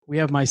We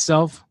have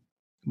myself,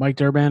 Mike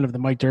Durband of the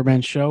Mike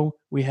Durband Show.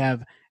 We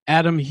have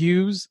Adam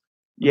Hughes.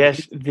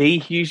 Yes, the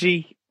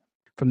Hughezy.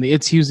 From the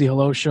It's Hughezy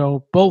Hello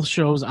Show. Both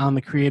shows on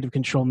the Creative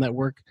Control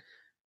Network,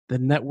 the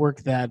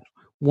network that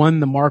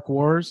won the Mark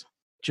Wars.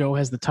 Joe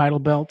has the title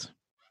belt.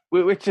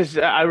 Which is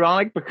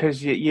ironic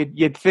because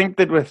you'd think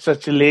that with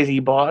such a lazy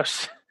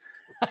boss,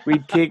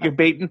 we'd take a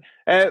beating.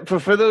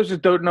 For those who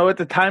don't know, at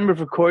the time of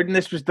recording,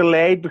 this was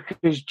delayed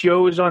because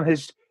Joe was on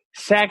his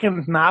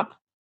second nap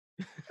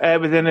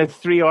within a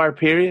 3-hour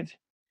period.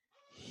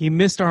 He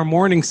missed our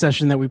morning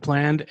session that we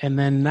planned, and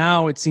then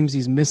now it seems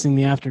he's missing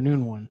the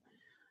afternoon one.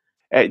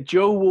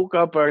 Joe woke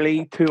up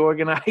early to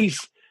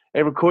organize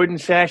a recording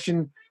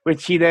session,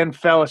 which he then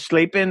fell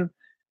asleep in.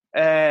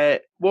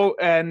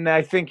 And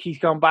I think he's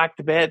gone back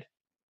to bed.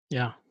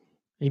 Yeah,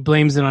 he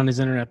blames it on his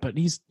internet, but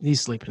he's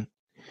sleeping.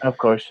 Of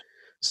course.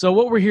 So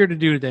what we're here to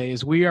do today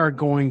is we are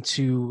going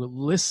to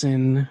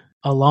listen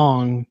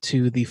along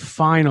to the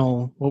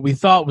final, what we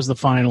thought was the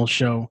final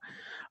show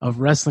of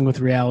Wrestling with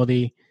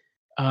Reality.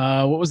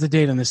 What was the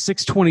date on this?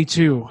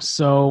 6/22.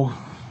 So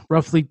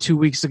roughly 2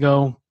 weeks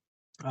ago.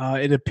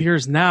 It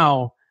appears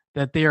now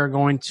that they are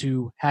going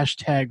to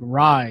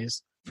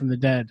 #rise from the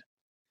dead.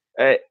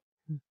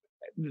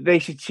 They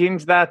should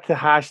change that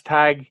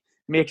to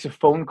 #makes a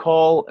phone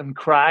call and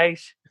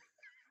cries.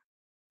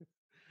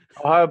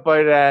 Or how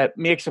about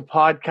makes a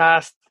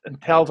podcast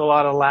and tells a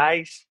lot of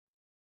lies,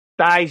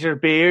 dyes her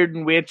beard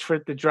and waits for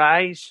it to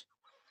dries.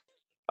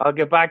 I'll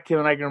get back to you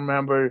when I can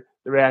remember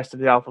the rest of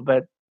the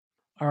alphabet.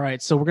 All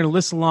right, so we're going to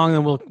listen along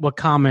and we'll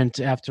comment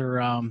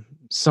after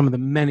some of the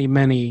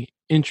many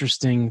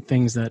interesting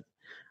things that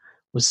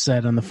was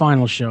said on the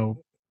final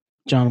show.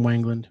 John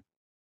Wangland,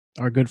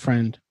 our good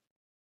friend.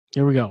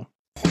 Here we go.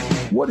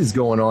 What is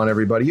going on,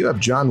 everybody? You have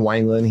John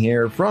Wangland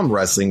here from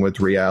Wrestling with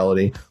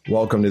Reality.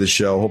 Welcome to the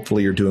show.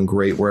 Hopefully you're doing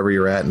great wherever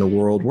you're at in the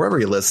world, wherever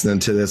you're listening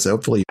to this.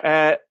 Hopefully,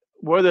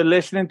 where they're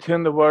listening to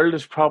in the world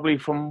is probably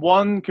from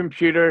one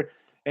computer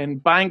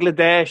in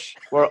Bangladesh,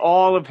 where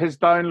all of his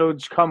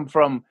downloads come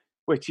from,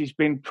 which has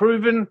been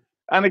proven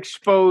and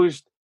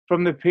exposed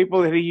from the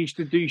people that he used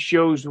to do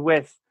shows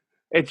with.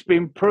 It's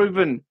been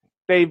proven.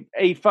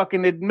 He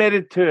fucking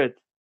admitted to it.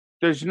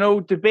 There's no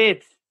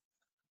debate.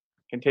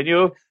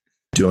 Continue.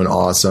 Doing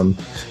awesome.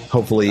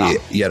 Hopefully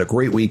you had a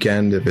great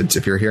weekend.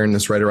 If you're hearing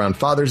this right around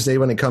Father's Day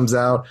when it comes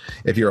out,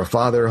 if you're a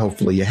father,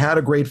 hopefully you had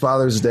a great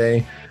Father's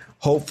Day.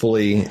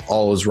 Hopefully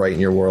all is right in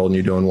your world and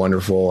you're doing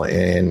wonderful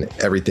and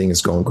everything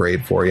is going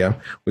great for you.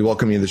 We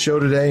welcome you to the show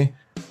today.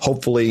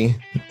 Hopefully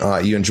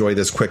you enjoy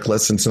this quick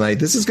listen tonight.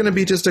 This is going to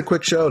be just a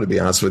quick show, to be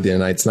honest with you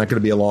tonight. It's not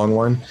going to be a long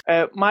one.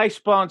 My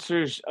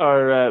sponsors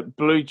are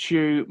Blue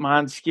Chew,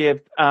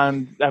 Manscaped,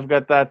 and I've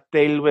got that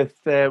deal with,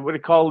 what do you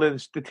call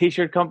this, the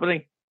T-shirt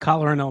company?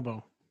 Collar and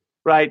Elbow.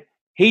 Right.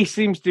 He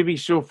seems to be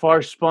so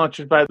far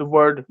sponsored by the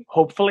word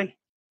hopefully.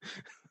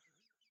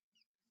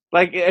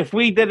 Like if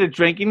we did a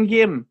drinking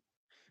game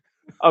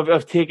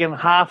of taking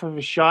half of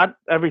a shot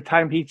every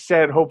time he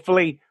said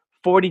hopefully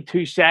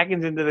 42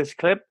 seconds into this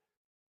clip,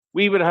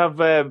 we would have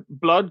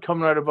blood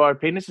coming out of our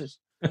penises.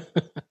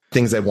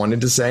 Things I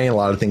wanted to say, a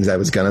lot of things I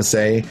was going to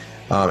say.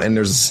 And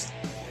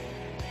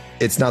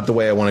it's not the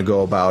way I want to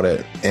go about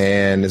it.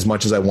 And as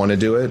much as I want to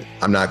do it,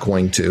 I'm not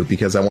going to,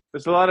 because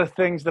there's a lot of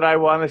things that I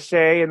want to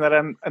say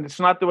and it's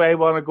not the way I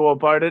want to go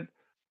about it.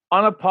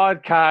 On a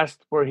podcast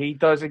where he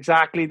does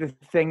exactly the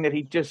thing that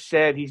he just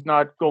said he's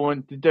not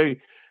going to do.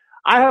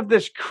 I have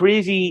this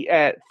crazy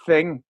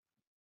thing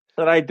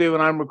that I do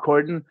when I'm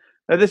recording.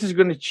 Now, this is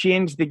going to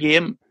change the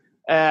game.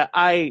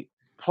 I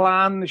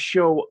plan the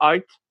show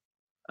out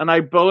and I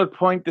bullet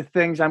point the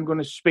things I'm going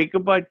to speak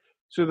about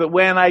so that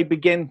when I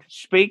begin to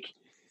speak,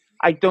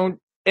 I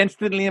don't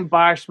instantly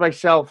embarrass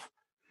myself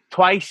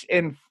twice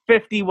in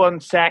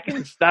 51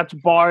 seconds. That's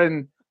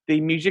barring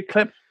the music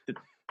clip.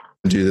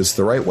 Do this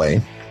the right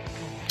way.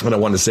 And I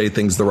want to say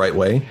things the right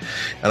way.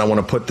 And I want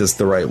to put this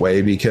the right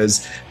way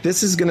because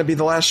this is going to be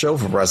the last show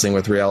for Wrestling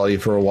with Reality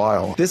for a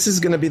while. This is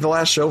going to be the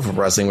last show for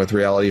Wrestling with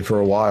Reality for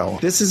a while.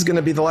 This is going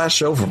to be the last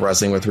show for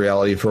Wrestling with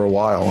Reality for a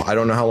while. I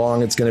don't know how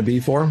long it's going to be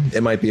for.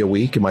 It might be a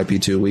week. It might be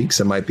 2 weeks.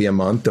 It might be a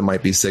month. It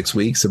might be 6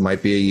 weeks. It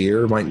might be a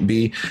year. It might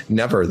be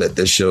never that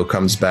this show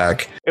comes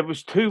back. It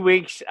was 2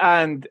 weeks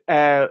and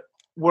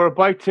we're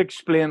about to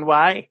explain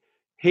why.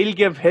 He'll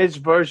give his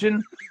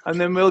version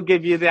and then we'll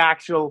give you the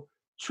actual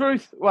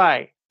truth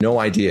why. No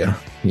idea.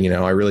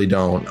 I really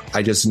don't.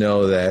 I just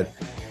know that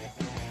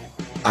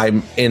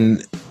I'm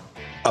in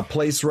a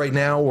place right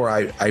now where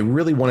I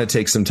really want to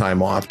take some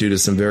time off due to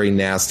some very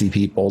nasty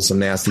people, some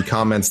nasty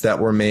comments that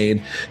were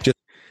made.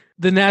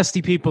 The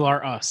nasty people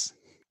are us.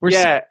 We're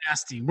so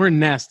nasty. We're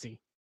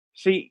nasty.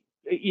 See,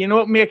 you know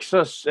what makes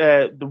us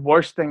the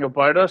worst thing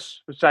about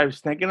us, which I was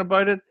thinking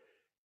about it?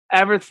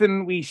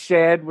 Everything we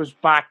said was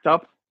backed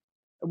up.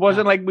 It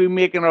wasn't like we were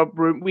making up.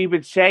 We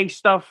would say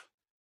stuff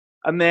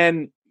and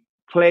then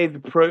play the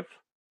proof,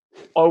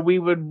 or we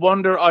would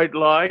wonder out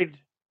loud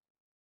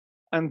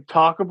and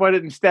talk about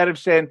it instead of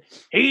saying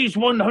he's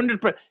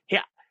 100%.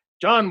 Yeah,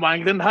 John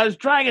Wangland has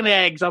dragon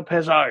eggs up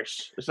his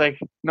arse. It's like,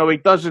 no, he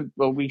doesn't.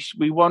 Well, we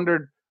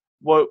wondered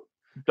what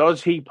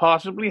does he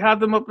possibly have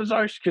them up his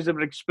arse? Because it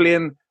would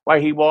explain why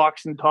he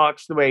walks and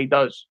talks the way he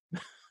does.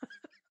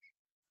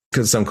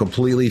 Because some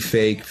completely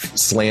fake,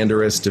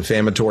 slanderous,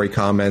 defamatory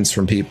comments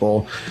from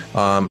people.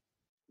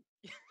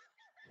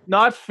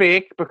 Not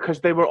fake, because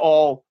they were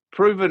all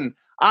proven.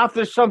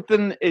 After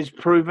something is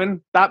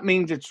proven, that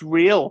means it's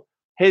real.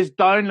 His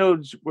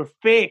downloads were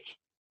fake.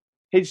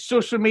 His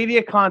social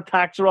media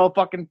contacts are all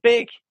fucking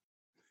fake.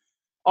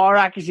 Our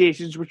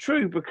accusations were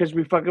true because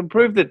we fucking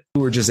proved it.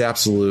 We're just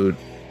absolute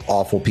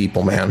awful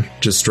people, man.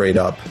 Just straight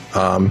up.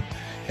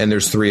 And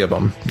there's 3 of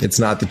them. It's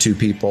not the 2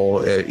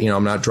 people.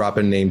 I'm not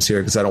dropping names here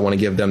because I don't want to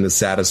give them the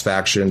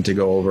satisfaction to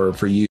go over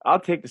for you. I'll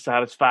take the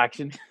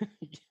satisfaction.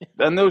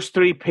 And those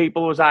 3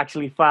 people was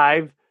actually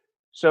 5.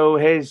 So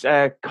his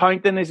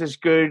counting is as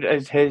good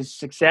as his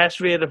success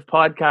rate of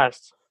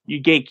podcasts. You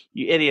geek,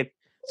 you idiot.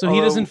 So he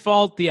doesn't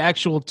fault the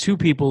actual 2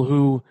 people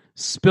who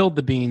spilled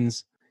the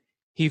beans.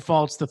 He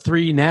faults the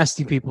 3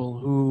 nasty people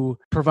who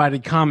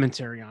provided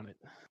commentary on it.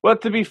 Well,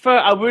 to be fair,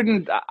 I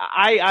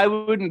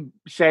wouldn't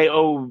say,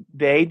 oh,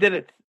 they did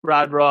it,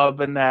 Rad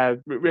Rob and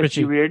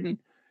Richie Reardon,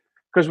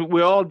 because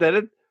we all did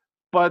it.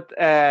 But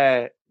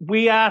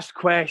we asked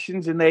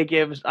questions and they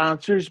gave us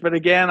answers. But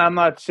again, I'm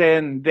not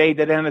saying they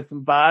did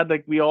anything bad.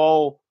 Like, we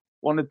all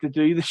wanted to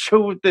do the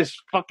show with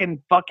this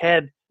fucking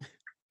fuckhead.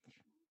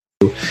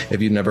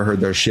 If you've never heard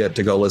their shit,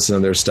 to go listen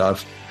to their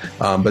stuff.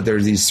 But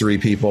there's these 3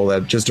 people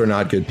that just are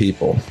not good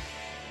people.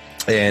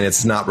 And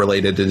it's not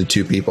related to the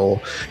 2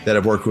 people that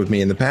have worked with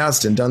me in the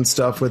past and done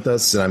stuff with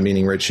us. And I'm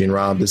meaning Richie and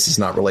Rob. This is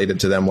not related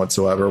to them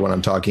whatsoever when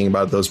I'm talking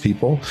about those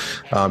people,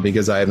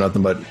 because I have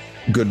nothing but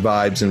good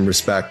vibes and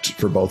respect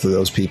for both of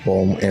those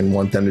people and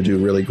want them to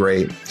do really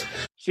great.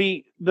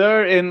 See,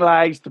 therein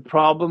lies the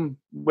problem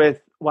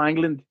with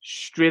Wangland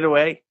straight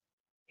away.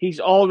 He's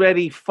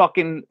already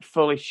fucking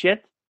full of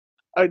shit.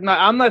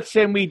 Now, I'm not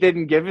saying we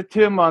didn't give it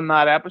to him on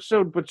that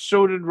episode, but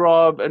so did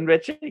Rob and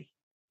Richie.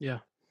 Yeah.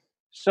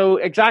 So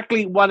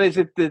exactly what is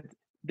it that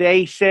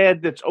they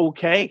said that's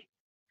okay,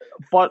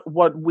 but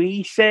what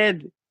we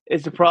said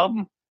is the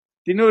problem?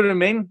 Do you know what I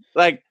mean?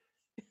 Like,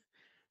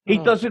 he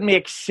doesn't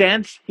make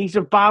sense. He's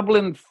a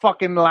babbling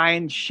fucking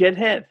lying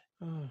shithead.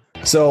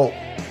 So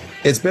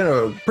it's been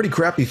a pretty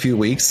crappy few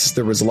weeks.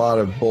 There was a lot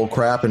of bull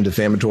crap and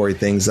defamatory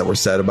things that were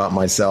said about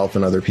myself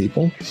and other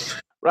people.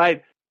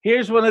 Right.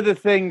 Here's one of the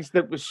things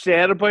that was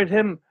said about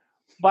him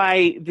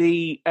by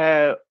the,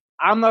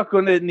 I'm not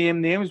going to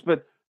name names,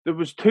 but there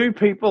was 2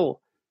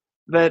 people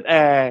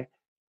that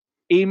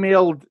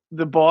emailed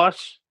the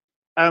boss,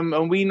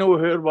 and we know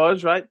who it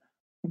was, right?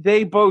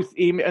 They both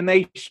emailed, and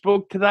they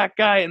spoke to that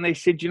guy, and they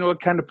said, you know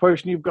what kind of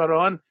person you've got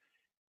on?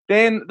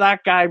 Then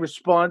that guy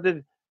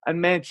responded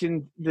and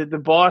mentioned the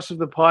boss of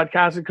the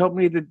podcasting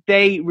company, that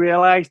they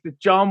realized that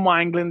John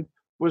Wangland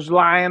was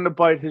lying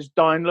about his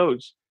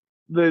downloads.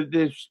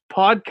 The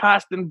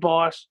podcasting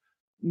boss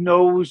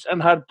knows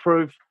and had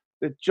proof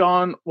that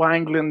John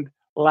Wangland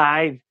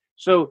lied.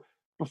 So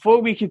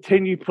before we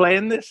continue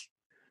playing this,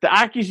 the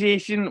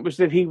accusation was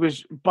that he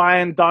was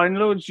buying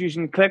downloads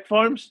using click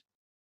farms.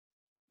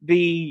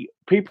 The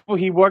people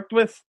he worked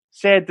with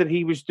said that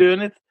he was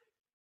doing it.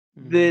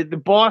 The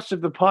boss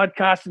of the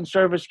podcasting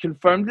service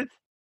confirmed it.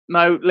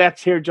 Now,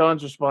 let's hear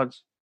John's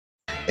response.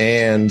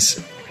 And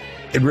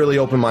it really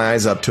opened my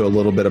eyes up to a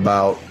little bit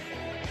about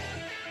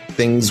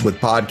things with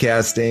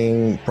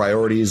podcasting,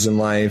 priorities in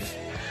life,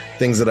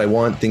 things that I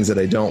want, things that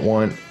I don't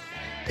want.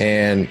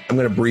 And I'm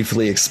going to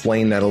briefly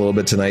explain that a little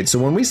bit tonight. So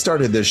when we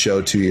started this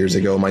show 2 years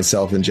ago,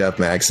 myself and Jeff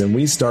Maxson,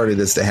 we started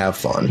this to have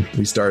fun.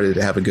 We started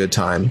to have a good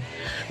time.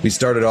 We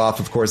started off,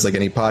 of course, like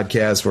any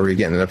podcast where we're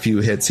getting a few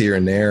hits here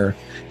and there.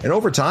 And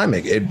over time,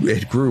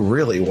 it grew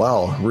really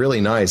well,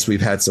 really nice.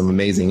 We've had some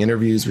amazing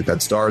interviews. We've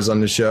had stars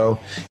on the show.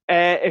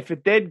 If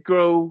it did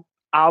grow,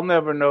 I'll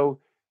never know.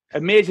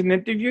 Amazing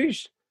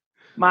interviews.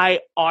 My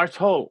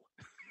arsehole.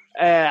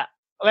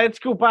 Let's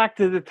go back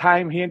to the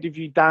time he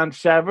interviewed Dan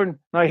Severn.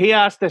 Now, he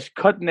asked this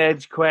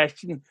cutting-edge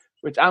question,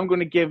 which I'm going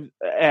to give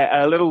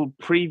a little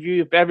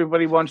preview if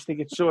everybody wants to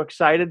get so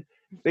excited.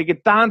 They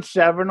get Dan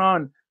Severn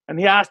on, and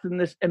he asked him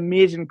this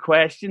amazing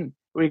question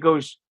where he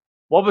goes,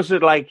 what was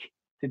it like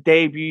to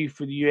debut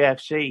for the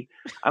UFC?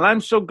 And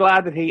I'm so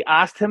glad that he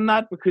asked him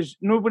that, because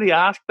nobody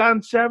asked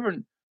Dan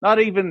Severn, not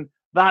even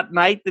that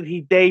night that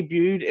he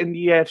debuted in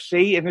the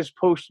UFC in his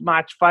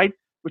post-match fight,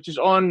 which is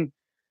on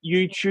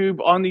YouTube,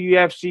 on the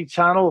UFC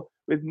channel,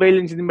 with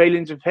millions and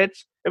millions of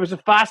hits. It was a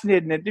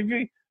fascinating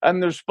interview,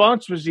 and the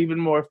response was even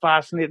more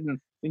fascinating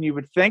than you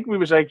would think. We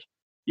was like,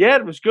 yeah,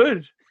 it was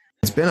good.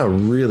 It's been a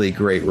really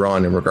great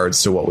run in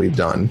regards to what we've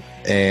done,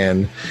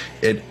 and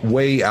it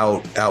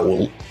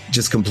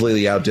just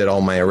completely outdid all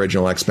my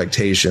original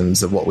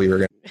expectations of what we were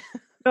going to.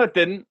 No, it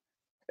didn't.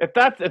 If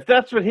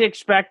that's what he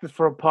expected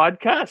for a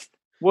podcast,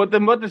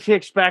 then what does he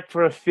expect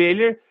for a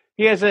failure?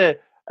 He has a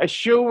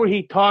show where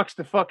he talks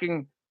to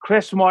fucking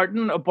Chris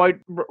Martin about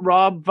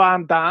Rob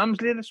Van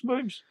Dam's latest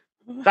moves.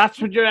 That's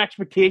what your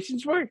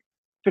expectations were?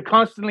 To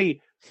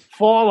constantly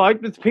fall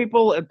out with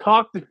people and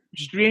talk to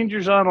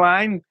strangers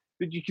online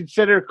that you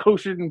consider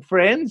closer than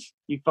friends,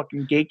 you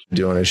fucking geek.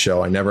 Doing a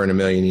show, I never in a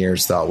million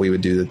years thought we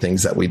would do the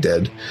things that we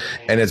did.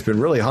 And it's been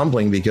really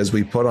humbling because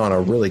we put on a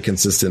really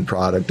consistent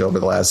product over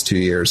the last 2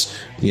 years.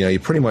 You know, you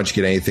pretty much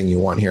get anything you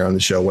want here on the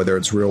show, whether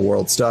it's real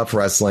world stuff,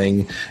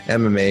 wrestling,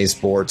 MMA,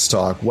 sports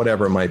talk,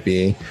 whatever it might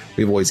be.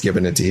 We've always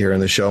given it to here on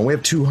the show. And we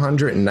have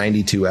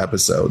 292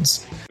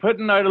 episodes.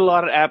 Putting out a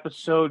lot of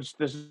episodes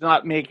does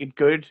not make it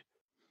good.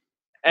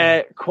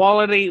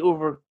 Quality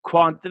over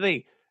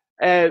quantity.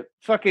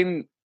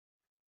 Fucking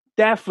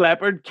Def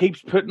Leppard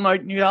keeps putting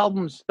out new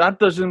albums. That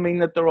doesn't mean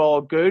that they're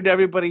all good.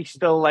 Everybody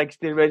still likes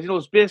the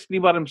originals. Basically,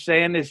 what I'm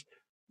saying is,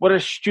 what a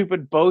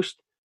stupid boast.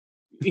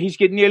 He's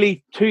getting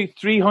nearly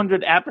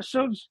 300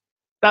 episodes.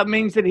 That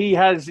means that he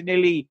has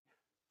nearly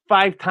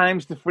 5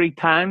 times the free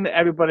time that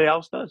everybody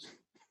else does.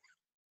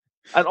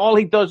 And all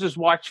he does is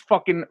watch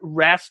fucking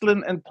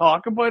wrestling and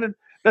talk about it.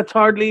 That's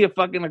hardly a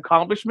fucking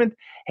accomplishment.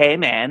 Hey,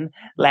 man,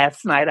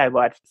 last night I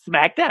watched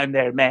SmackDown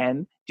there,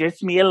 man.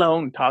 Just me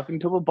alone talking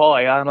to a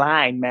boy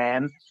online,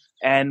 man.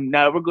 And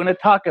now we're going to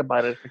talk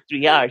about it for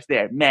 3 hours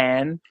there,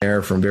 man.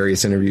 From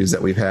various interviews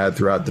that we've had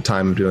throughout the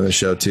time of doing the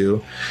show,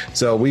 too.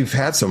 So we've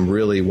had some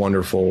really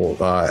wonderful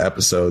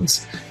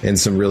episodes and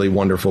some really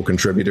wonderful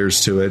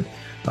contributors to it.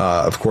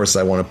 Of course,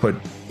 I want to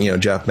put,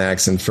 Jeff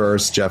Maxson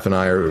first. Jeff and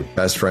I are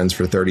best friends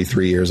for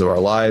 33 years of our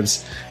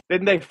lives.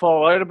 Didn't they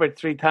fall out about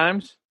 3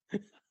 times?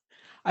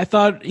 I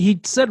thought he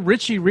said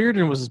Richie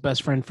Riordan was his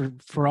best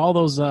friend for all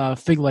those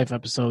Fig Life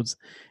episodes,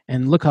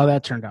 and look how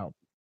that turned out.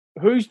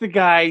 Who's the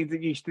guy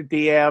that used to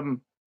DM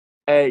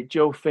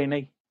Joe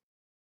Finney?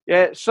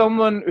 Yeah,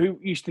 someone who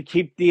used to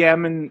keep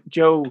DMing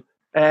Joe,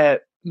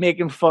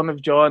 making fun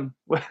of John.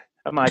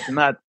 Imagine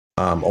that.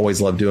 Always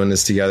loved doing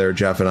this together.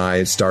 Jeff and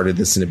I started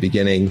this in the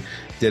beginning,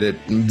 did it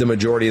the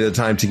majority of the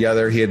time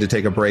together. He had to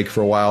take a break for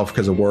a while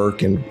because of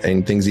work and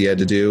things he had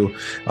to do.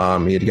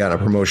 He had gotten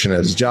a promotion at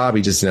his job.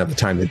 He just didn't have the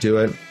time to do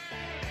it.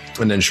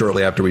 And then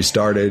shortly after we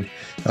started,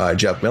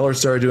 Jeff Miller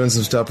started doing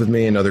some stuff with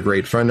me, another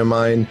great friend of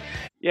mine.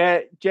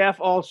 Yeah, Jeff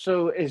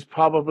also is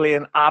probably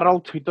an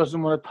adult who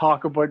doesn't want to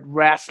talk about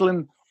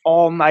wrestling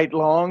all night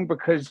long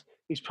because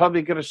he's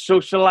probably got a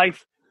social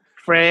life,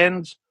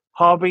 friends,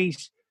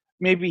 hobbies.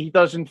 Maybe he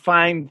doesn't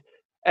find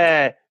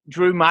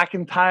Drew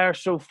McIntyre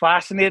so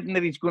fascinating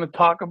that he's going to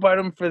talk about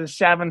him for the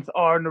 7th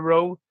hour in a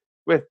row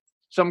with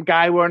some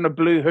guy wearing a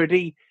blue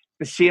hoodie,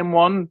 the same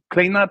one.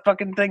 Clean that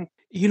fucking thing.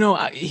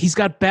 He's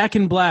got Back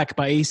in Black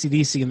by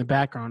AC/DC in the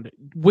background.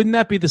 Wouldn't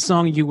that be the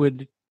song you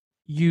would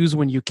use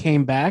when you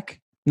came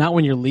back, not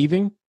when you're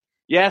leaving?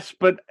 Yes,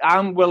 but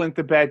I'm willing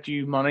to bet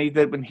you money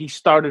that when he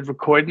started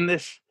recording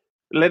this,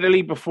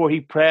 literally before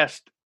he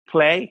pressed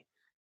play,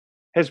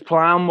 his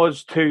plan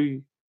was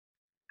to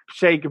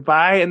say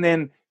goodbye, and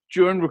then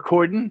during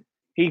recording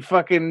he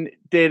fucking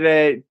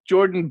did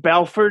Jordan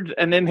Belford,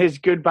 and in his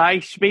goodbye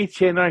speech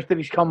he announced that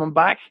he's coming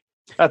back.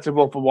 That's a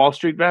Wolf of Wall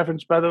Street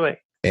reference, by the way.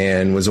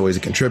 And was always a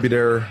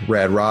contributor.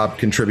 Rad Rob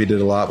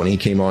contributed a lot when he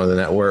came onto the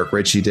network.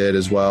 Richie did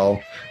as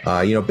well.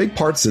 Big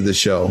parts of the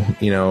show,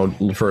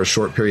 for a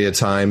short period of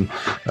time.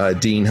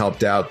 Dean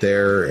helped out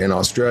there in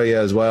Australia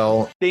as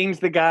well. Dean's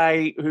the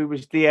guy who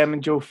was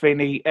DMing Joe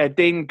Finney.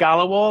 Dean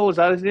Galloway, is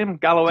that his name?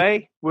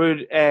 Galloway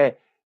would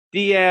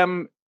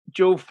DM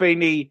Joe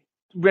Finney,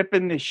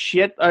 ripping the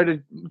shit out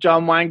of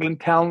John Wangland,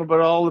 telling him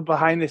about all the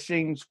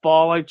behind-the-scenes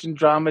fallouts and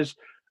dramas.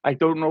 I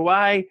don't know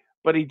why,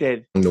 but he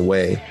did. In the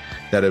way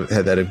that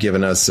have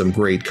given us some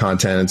great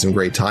content and some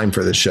great time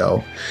for the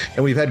show.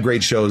 And we've had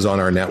great shows on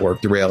our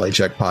network, the Reality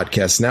Check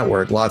Podcast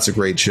Network. Lots of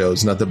great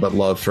shows, nothing but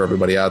love for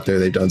everybody out there.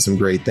 They've done some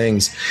great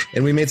things.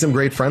 And we made some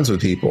great friends with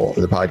people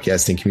in the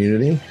podcasting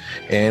community.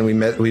 And we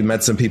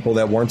met some people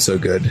that weren't so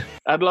good.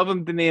 I'd love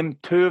him to name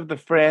 2 of the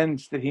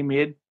friends that he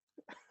made.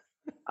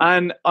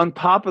 And on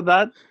top of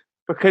that,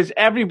 because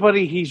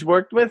everybody he's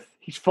worked with,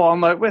 he's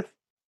fallen out with.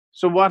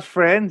 So what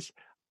friends?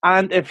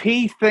 And if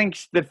he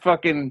thinks that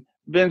fucking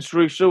Vince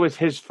Russo is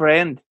his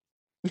friend,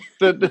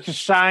 that's a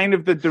sign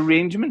of the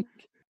derangement.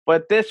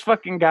 But this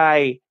fucking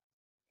guy,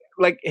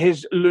 like,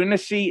 his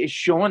lunacy is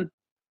showing.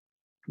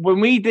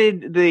 When we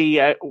did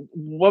the,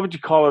 what would you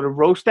call it, a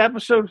roast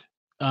episode?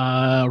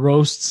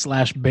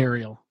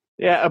 Roast/burial.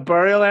 Yeah, a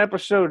burial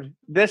episode.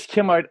 This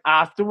came out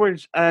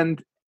afterwards,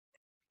 and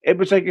it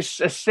was like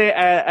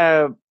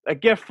a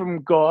gift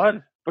from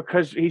God,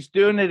 because he's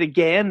doing it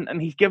again,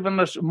 and he's giving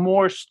us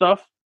more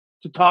stuff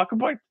to talk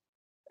about.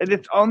 And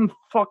it's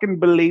unfucking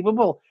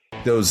believable.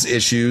 Those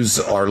issues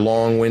are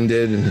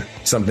long-winded,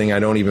 something I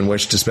don't even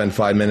wish to spend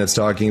 5 minutes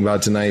talking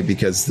about tonight,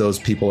 because those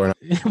people are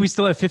not... We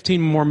still have 15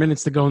 more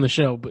minutes to go in the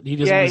show, but he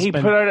doesn't. Yeah, he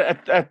put out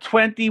a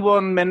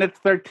 21-minute,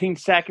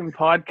 13-second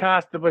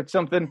podcast about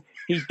something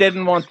he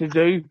didn't want to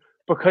do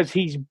because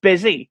he's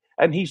busy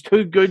and he's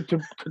too good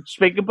to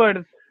speak about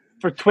it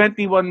for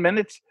 21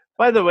 minutes.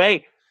 By the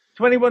way,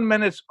 21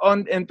 minutes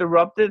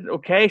uninterrupted,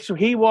 okay? So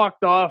he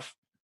walked off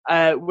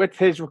with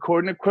his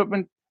recording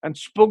equipment and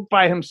spoke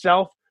by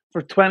himself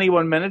for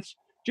 21 minutes.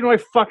 Do you know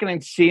how fucking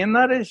insane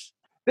that is?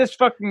 This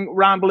fucking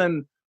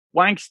rambling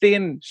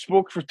Wankstein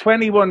spoke for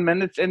 21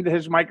 minutes into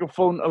his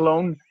microphone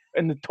alone,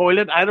 in the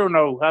toilet. I don't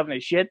know, having a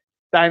shit,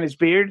 dyeing his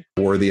beard.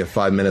 Worthy of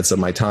 5 minutes of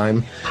my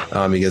time,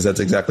 because that's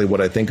exactly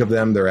what I think of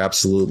them. They're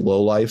absolute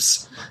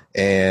lowlifes,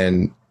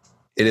 and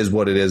it is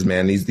what it is,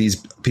 man.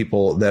 These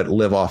people that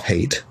live off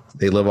hate,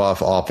 they live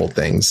off awful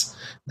things.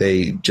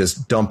 They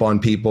just dump on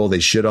people. They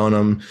shit on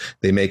them.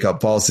 They make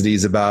up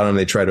falsities about them.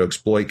 They try to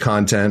exploit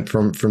content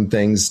from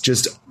things.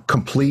 Just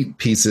complete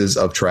pieces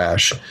of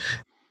trash.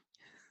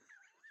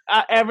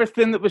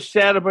 Everything that was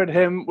said about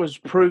him was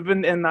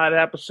proven in that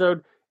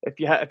episode. If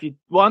you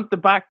want to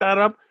back that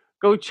up,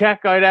 go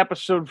check out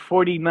episode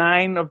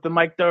 49 of the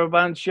Mike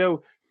Durband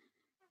show.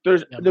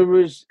 There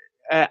was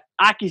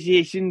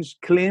accusations,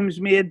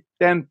 claims made,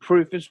 then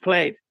proof is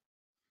played.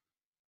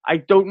 I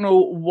don't know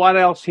what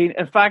else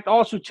in fact,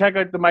 also check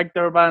out the Mike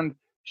Durband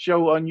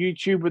show on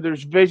YouTube where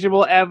there's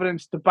visual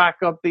evidence to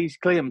back up these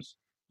claims.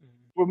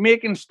 We're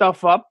making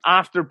stuff up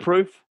after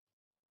proof.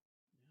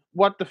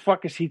 What the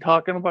fuck is he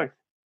talking about?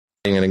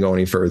 I'm going to go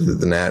any further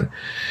than that.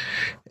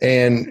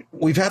 And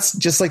we've had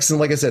just like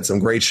I said, some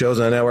great shows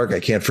on the network.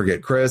 I can't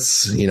forget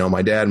Chris,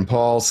 my dad and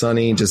Paul,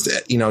 Sonny, just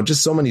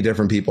so many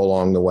different people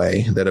along the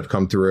way that have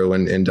come through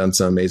and done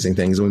some amazing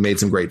things. And we made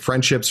some great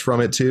friendships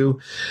from it too.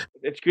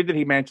 It's good that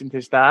he mentioned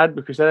his dad,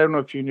 because I don't know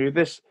if you knew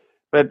this,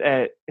 but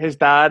his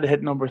dad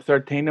hit number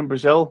 13 in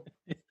Brazil.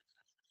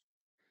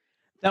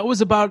 That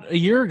was about a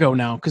year ago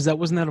now, because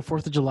wasn't that a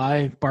 4th of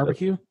July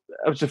barbecue?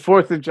 It was the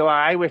 4th of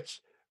July, which,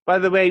 by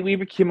the way, we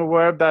became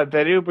aware of that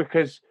video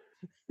because,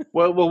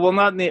 I'll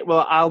not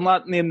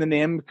name the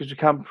name because we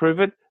can't prove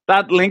it.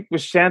 That link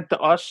was sent to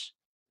us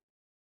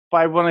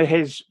by one of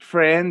his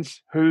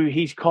friends who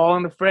he's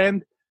calling a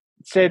friend.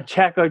 It said,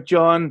 check out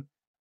John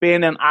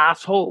being an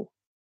asshole.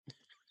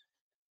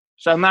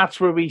 So and that's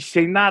where we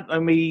seen that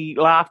and we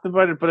laughed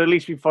about it, but at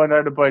least we found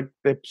out about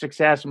the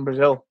success in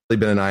Brazil. It's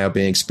been an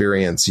eye-opening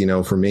experience,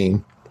 for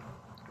me.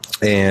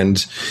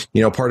 And,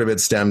 part of it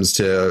stems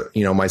to,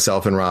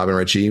 myself and Rob and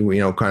Richie, we,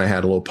 kind of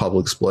had a little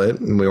public split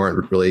and we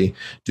weren't really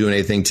doing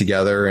anything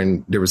together.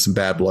 And there was some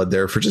bad blood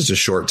there for just a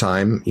short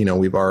time.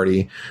 We've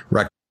already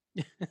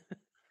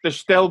There's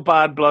still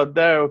bad blood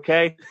there.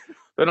 Okay.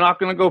 They're not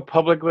going to go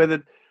public with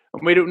it.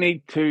 And we don't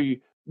need to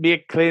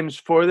make claims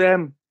for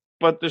them,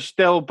 but there's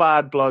still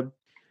bad blood.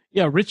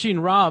 Yeah. Richie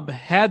and Rob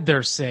had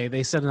their say.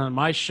 They said it on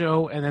my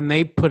show and then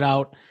they put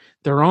out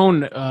their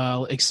own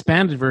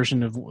expanded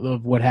version of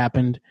what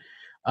happened.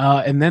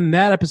 And then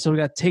that episode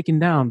got taken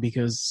down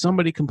because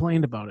somebody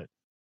complained about it.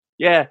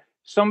 Yeah,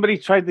 somebody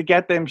tried to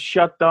get them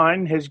shut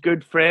down, his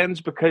good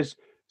friends, because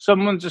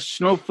someone's a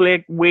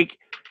snowflake, weak,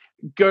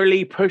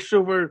 girly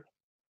pushover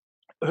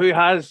who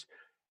has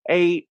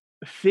a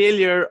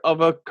failure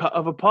of a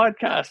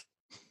podcast.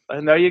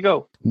 And there you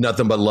go.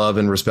 Nothing but love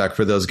and respect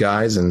for those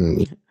guys.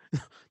 And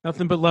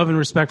nothing but love and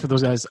respect for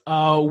those guys.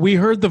 We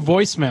heard the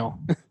voicemail.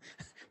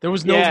 There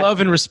was no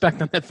love and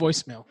respect on that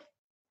voicemail.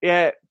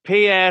 Yeah.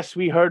 P.S.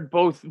 We heard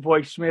both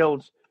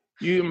voicemails.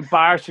 You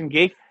embarrassing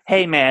geek.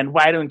 Hey, man,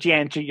 why don't you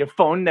answer your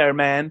phone there,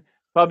 man?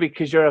 Probably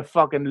because you're a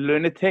fucking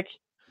lunatic.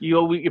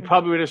 You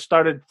probably would have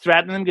started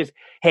threatening him because,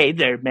 hey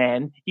there,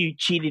 man, you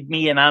cheated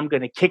me and I'm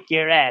going to kick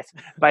your ass.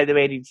 By the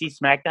way, did you see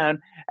SmackDown?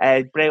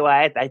 Bray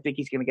Wyatt, I think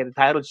he's going to get a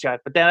title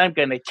shot, but then I'm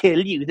going to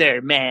kill you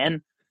there,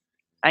 man.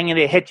 I'm going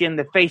to hit you in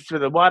the face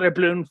with a water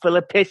balloon full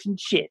of piss and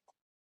shit.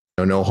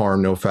 No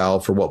harm, no foul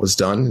for what was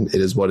done.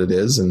 It is what it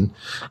is. And,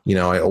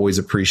 I always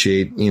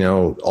appreciate,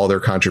 all their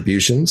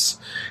contributions.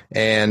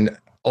 And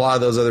a lot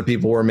of those other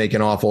people were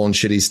making awful and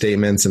shitty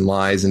statements and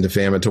lies and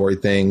defamatory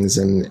things.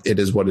 And it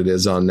is what it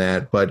is on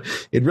that. But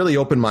it really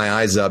opened my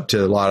eyes up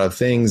to a lot of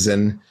things.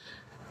 And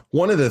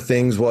one of the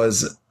things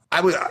was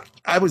I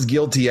was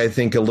guilty, I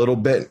think, a little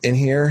bit in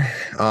here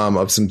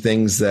of some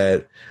things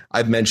that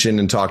I've mentioned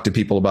and talked to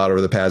people about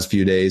over the past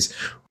few days.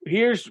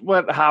 Here's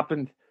what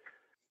happened.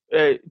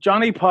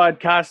 Johnny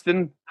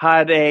Podcasting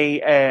had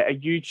a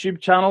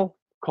YouTube channel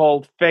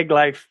called Fig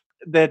Life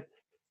that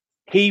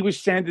he was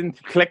sending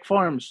to click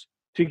farms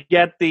to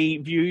get the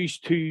views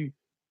to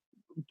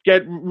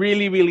get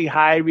really, really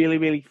high, really,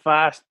 really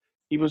fast.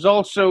 He was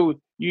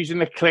also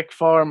using a click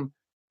farm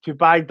to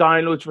buy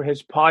downloads for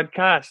his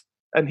podcast,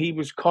 and he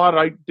was caught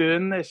out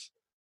doing this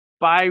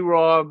by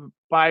Rob,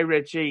 by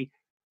Richie.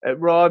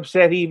 Rob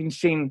said he even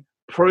seen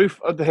proof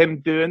of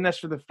him doing this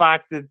for the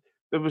fact that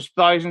there was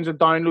thousands of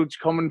downloads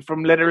coming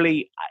from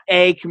literally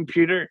a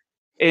computer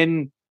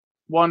in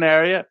one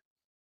area.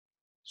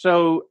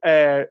 So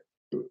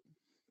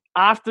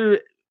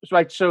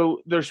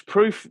so there's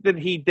proof that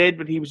he did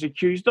what he was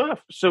accused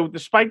of. So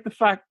despite the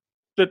fact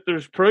that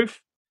there's proof,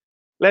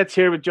 let's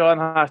hear what John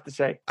has to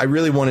say. I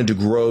really wanted to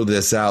grow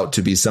this out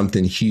to be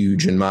something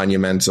huge and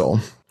monumental.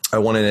 I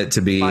wanted it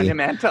to be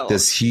Monumental.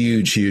 This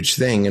huge, huge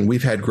thing. And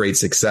we've had great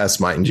success,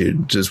 mind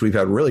you. We've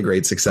had really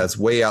great success,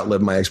 way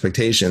outlived my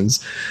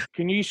expectations.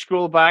 Can you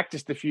scroll back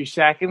just a few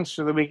seconds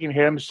so that we can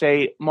hear him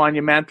say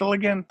monumental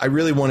again? I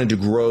really wanted to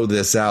grow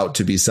this out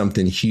to be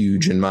something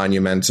huge and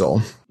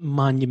monumental.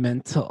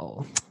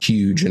 Monumental.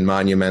 Huge and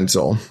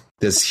monumental.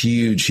 This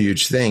huge,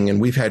 huge thing.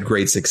 And we've had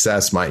great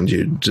success, mind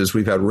you.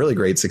 We've had really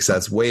great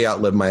success, way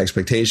outlived my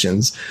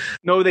expectations.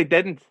 No, they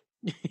didn't.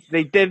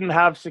 They didn't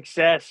have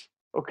success.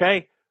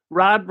 Okay,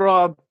 Rad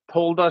Rob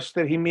told us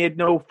that he made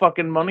no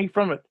fucking money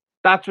from it.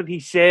 That's what he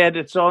said.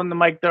 It's on the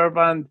Mike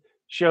Durband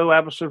show,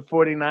 episode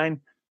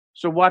 49.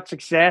 So what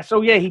success?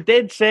 Oh yeah, he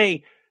did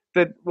say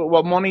that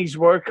what monies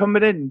were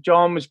coming in,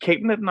 John was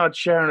keeping it, not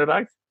sharing it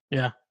out.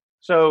 Yeah.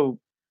 So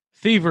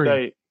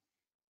thievery.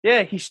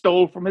 Yeah, he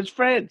stole from his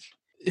friends.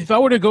 If I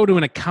were to go to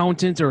an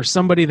accountant or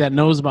somebody that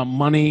knows about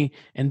money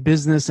and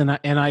business, and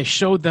I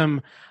showed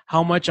them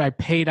how much I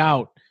paid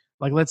out,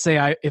 like let's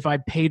say if I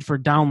paid for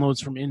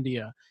downloads from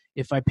India,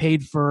 if I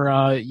paid for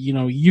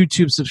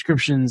YouTube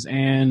subscriptions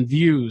and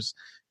views,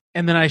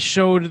 and then I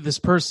showed this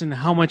person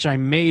how much I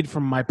made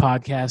from my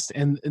podcast,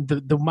 and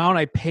the amount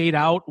I paid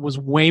out was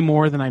way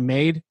more than I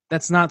made,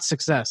 that's not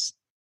success.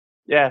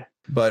 Yeah.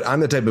 But I'm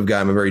the type of guy,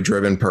 I'm a very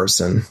driven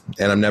person,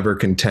 and I'm never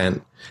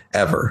content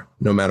ever,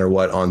 no matter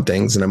what, on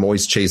things. And I'm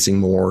always chasing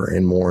more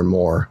and more and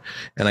more.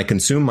 And I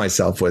consume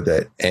myself with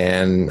it.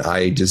 And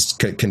I just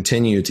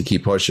continue to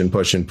keep pushing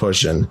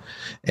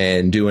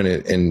and doing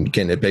it and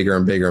getting it bigger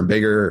and bigger and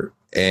bigger.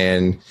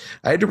 And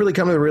I had to really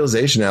come to the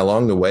realization that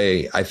along the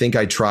way, I think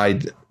I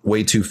tried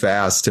way too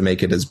fast to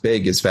make it as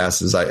big as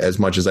fast as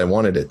much as I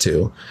wanted it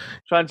to.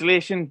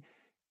 Translation,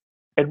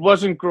 it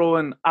wasn't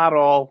growing at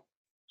all.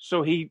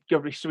 So he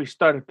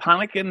started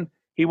panicking.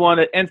 He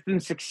wanted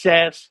instant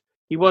success.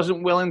 He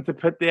wasn't willing to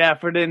put the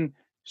effort in,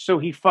 so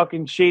he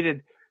fucking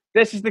cheated.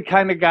 This is the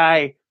kind of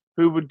guy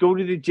who would go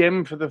to the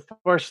gym for the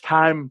first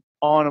time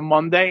on a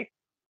Monday,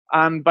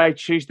 and by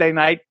Tuesday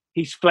night,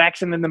 he's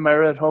flexing in the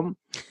mirror at home.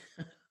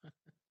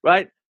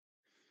 Right?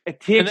 It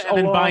takes and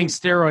then buying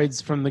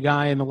steroids from the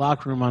guy in the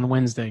locker room on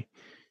Wednesday.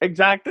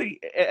 Exactly.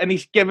 And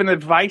he's giving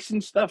advice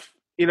and stuff,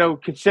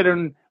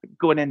 considering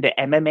going into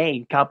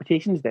MMA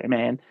competitions there,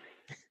 man.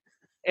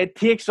 It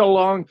takes a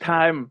long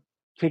time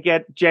to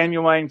get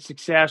genuine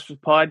success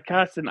with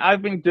podcasts, and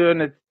I've been doing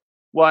it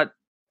about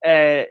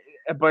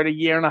a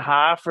year and a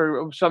half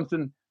or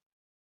something,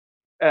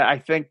 I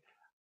think,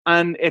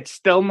 and it's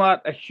still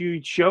not a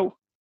huge show,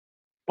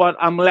 but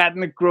I'm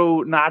letting it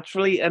grow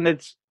naturally, and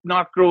it's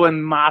not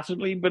growing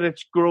massively, but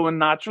it's growing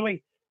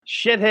naturally.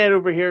 Shithead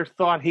over here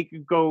thought he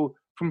could go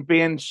from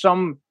being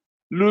some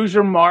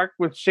loser mark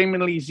with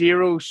seemingly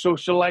zero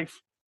social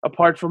life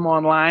apart from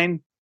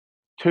online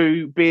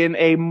to being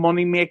a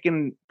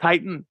money-making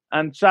titan.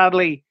 And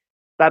sadly,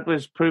 that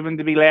was proven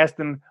to be less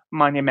than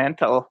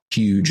monumental.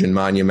 Huge and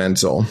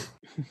monumental.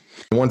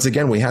 Once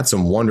again, we had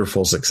some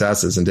wonderful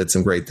successes and did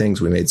some great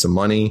things. We made some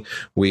money.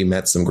 We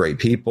met some great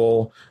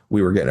people.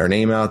 We were getting our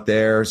name out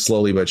there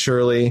slowly but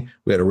surely.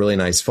 We had a really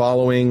nice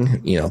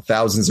following,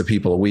 thousands of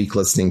people a week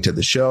listening to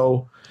the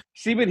show.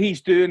 See what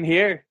he's doing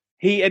here?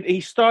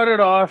 He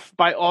started off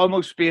by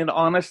almost being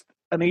honest,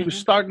 and he was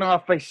starting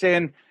off by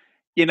saying,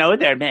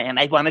 there, man,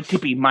 I wanted to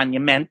be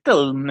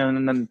monumental.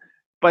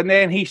 But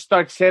then he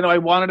starts saying, I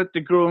wanted it to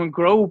grow and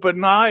grow. But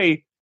now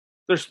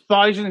there's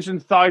thousands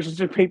and thousands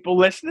of people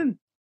listening.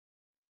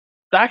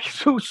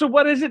 So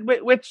what is it?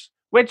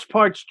 Which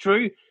part's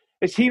true?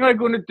 Is he now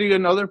going to do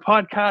another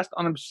podcast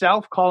on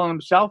himself, calling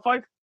himself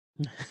out?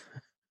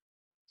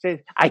 Says,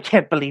 I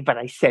can't believe what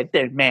I said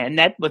there, man.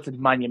 That wasn't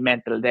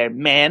monumental there,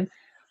 man.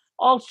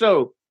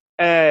 Also,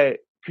 can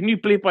you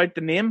bleep out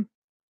the name?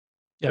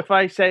 Yeah. If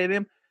I say the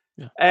name?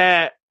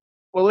 Yeah.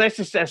 Well, this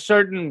is a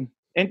certain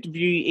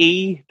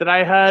interviewee that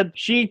I had.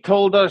 She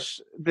told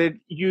us that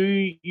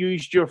you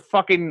used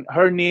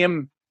her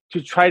name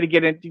to try to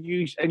get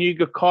interviews, and you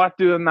got caught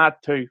doing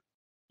that too.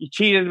 You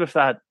cheated with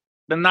that.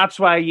 Then that's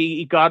why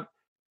you got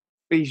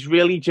these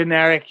really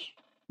generic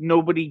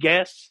nobody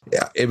guess.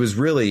 Yeah, it was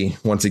really,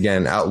 once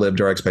again,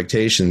 outlived our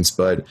expectations.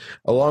 But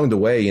along the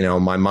way,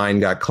 my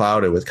mind got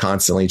clouded with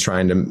constantly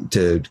trying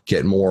to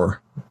get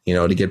more,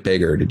 to get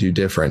bigger, to do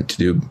different, to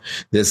do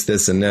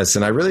this, and this.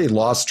 And I really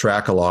lost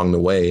track along the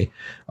way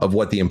of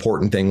what the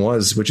important thing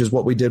was, which is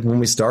what we did when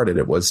we started.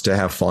 It was to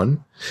have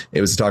fun.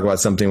 It was to talk about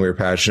something we were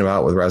passionate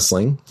about with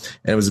wrestling.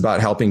 And it was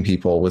about helping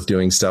people with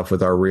doing stuff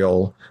with our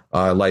real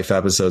life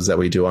episodes that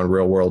we do on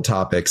real world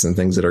topics and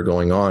things that are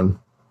going on.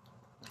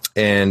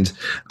 And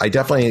I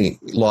definitely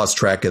lost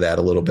track of that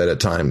a little bit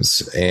at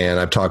times. And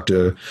I've talked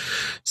to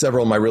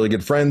several of my really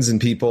good friends and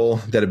people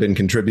that have been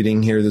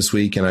contributing here this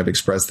week, and I've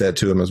expressed that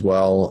to them as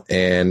well.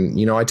 And,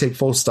 I take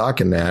full stock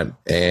in that.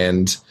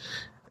 And,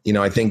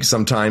 I think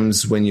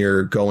sometimes when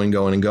you're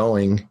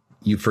going,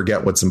 you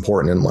forget what's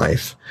important in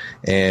life.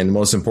 And the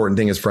most important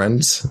thing is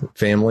friends,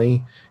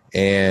 family,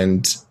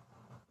 and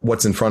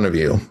what's in front of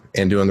you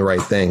and doing the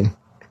right thing.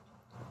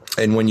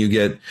 And when you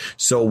get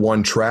so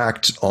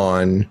one-tracked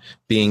on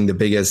being the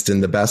biggest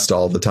and the best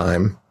all the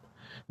time,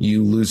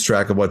 you lose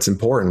track of what's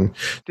important.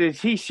 Did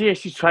he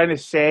seriously trying to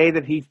say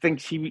that he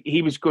thinks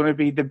he was going to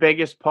be the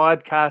biggest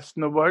podcast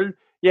in the world?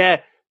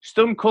 Yeah,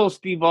 Stone Cold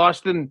Steve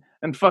Austin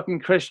and fucking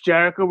Chris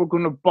Jericho were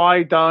going to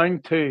bow down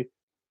to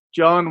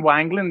John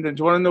Wangland. And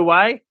do you want to know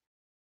why?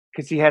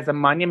 Because he has a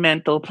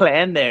monumental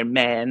plan there,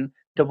 man.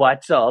 to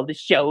watch all the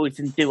shows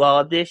and do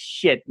all this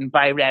shit and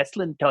buy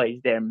wrestling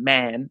toys there,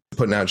 man.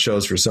 Putting out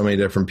shows for so many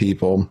different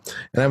people.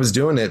 And I was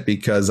doing it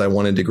because I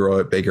wanted to grow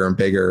it bigger and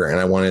bigger. And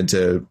I wanted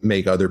to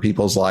make other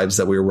people's lives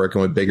that we were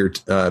working with bigger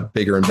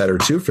and better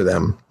too for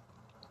them.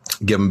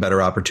 Give them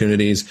better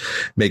opportunities,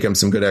 make them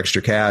some good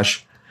extra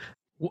cash.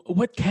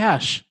 What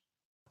cash?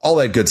 All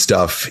that good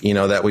stuff,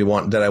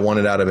 that I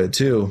wanted out of it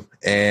too.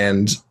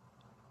 And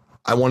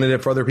I wanted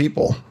it for other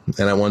people,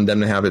 and I wanted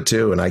them to have it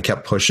too. And I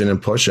kept pushing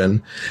and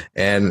pushing.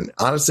 And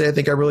honestly, I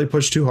think I really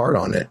pushed too hard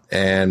on it.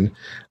 And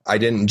I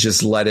didn't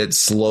just let it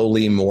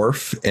slowly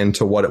morph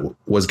into what it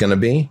was going to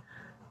be.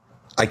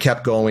 I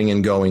kept going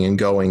and going and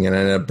going, and I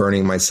ended up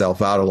burning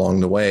myself out along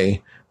the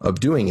way of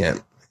doing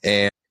it.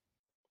 And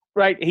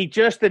right, he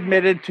just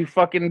admitted to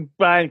fucking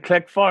buying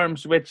Click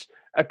Farms, which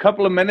a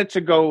couple of minutes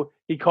ago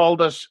he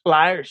called us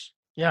liars.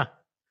 Yeah.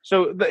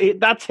 So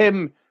that's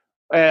him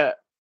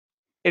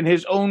in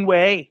his own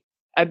way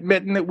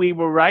admitting that we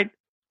were right.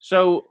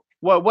 So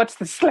what's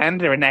the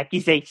slander and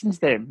accusations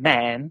there,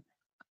 man?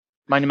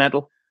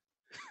 Monumental.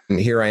 And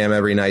here I am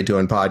every night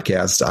doing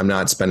podcasts. I'm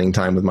not spending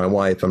time with my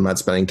wife. I'm not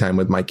spending time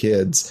with my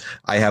kids.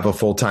 I have a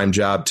full-time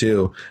job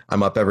too.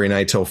 I'm up every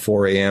night till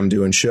 4 a.m.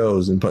 doing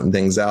shows and putting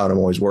things out. I'm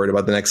always worried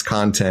about the next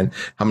content.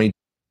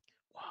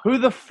 Who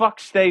the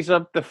fuck stays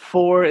up to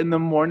 4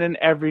 a.m.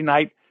 every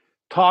night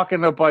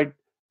talking about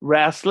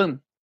wrestling?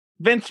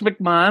 Vince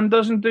McMahon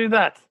doesn't do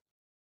that.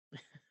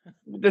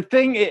 The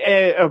thing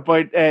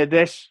about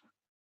this,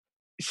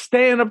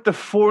 staying up to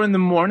 4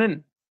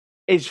 a.m.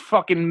 is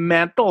fucking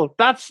mental.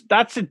 That's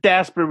a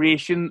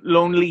desperation,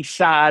 lonely,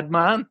 sad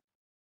man.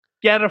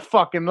 Get a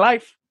fucking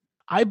life.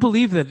 I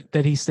believe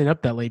that he stayed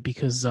up that late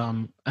because,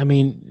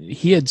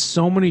 he had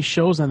so many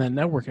shows on that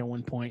network at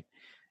one point,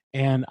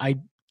 and I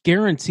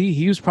guarantee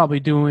he was probably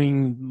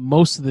doing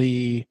most of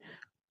the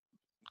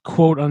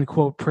quote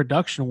unquote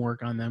production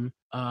work on them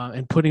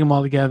and putting them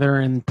all together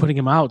and putting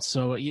them out.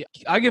 So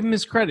I give him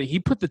his credit. He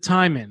put the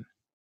time in,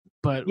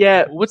 but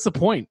what's the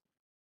point?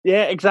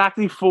 Yeah,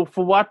 exactly. For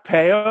what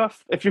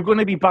payoff? If you're going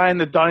to be buying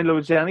the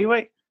downloads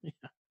anyway.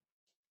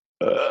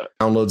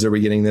 Downloads are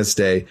we getting this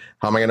day?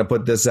 How am I going to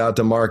put this out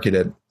to market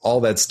it? All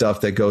that stuff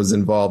that goes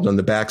involved on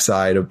the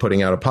backside of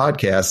putting out a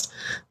podcast.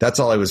 That's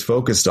all I was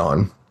focused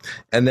on.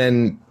 And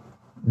then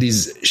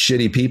these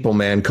shitty people,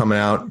 man, coming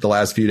out the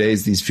last few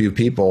days, these few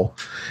people,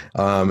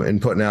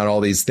 and putting out all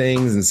these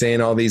things and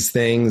saying all these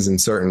things, and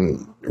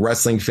certain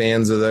wrestling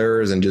fans of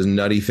theirs and just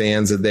nutty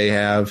fans that they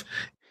have.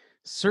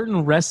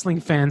 Certain wrestling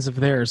fans of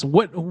theirs.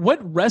 What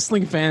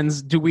wrestling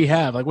fans do we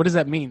have? Like, what does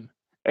that mean?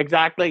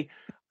 Exactly.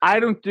 I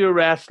don't do a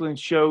wrestling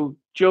show.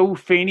 Joe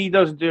Feeney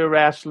doesn't do a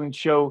wrestling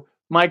show.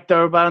 Mike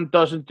Durband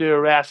doesn't do a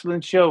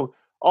wrestling show.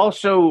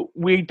 Also,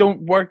 we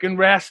don't work in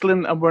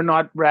wrestling and we're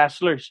not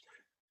wrestlers.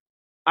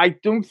 I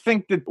don't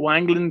think that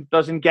Wangland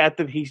doesn't get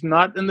that he's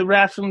not in the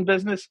wrestling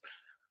business.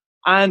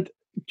 And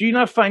do you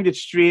not find it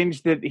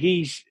strange that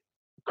he's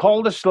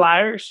called us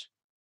liars,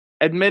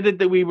 admitted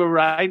that we were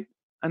right,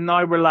 and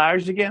now we're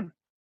liars again?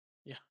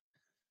 Yeah.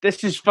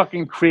 This is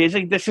fucking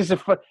crazy. This is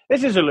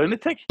a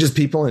lunatic. Just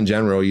people in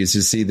general, you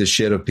just see the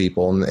shit of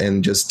people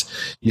and just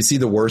you see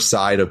the worst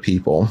side of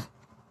people.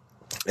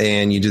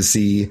 And you just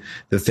see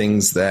the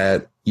things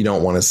that you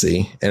don't want to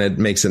see, and it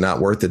makes it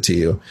not worth it to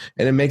you.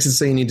 And it makes it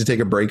so you need to take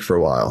a break for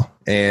a while.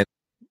 And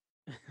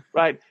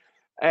right.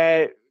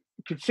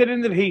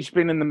 Considering that he's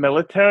been in the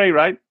military,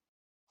 right?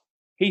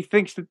 He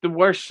thinks that the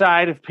worst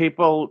side of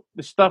people,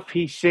 the stuff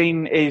he's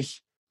seen is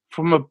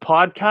from a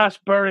podcast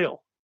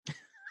burial.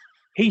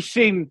 He's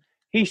seen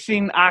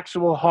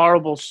actual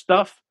horrible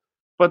stuff,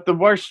 but the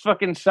worst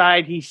fucking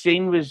side he's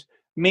seen was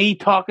me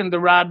talking to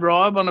Rad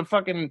Rob on a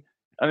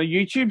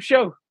YouTube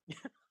show.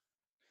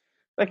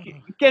 Like,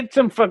 get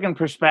some fucking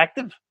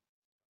perspective.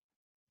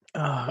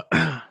 Love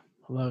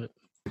it.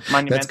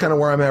 Monumental. That's kind of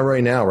where I'm at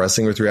right now.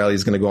 Wrestling with Reality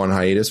is going to go on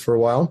hiatus for a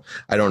while.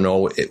 I don't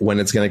know when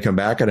it's going to come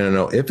back. I don't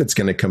know if it's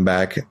going to come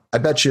back. I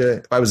bet you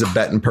if I was a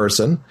betting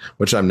person,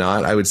 which I'm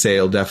not, I would say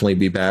it'll definitely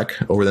be back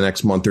over the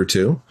next month or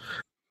two.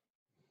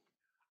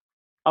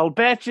 I'll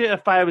bet you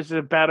if I was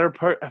a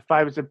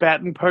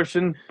betting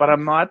person, but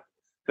I'm not,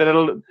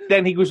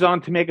 then he goes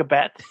on to make a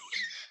bet.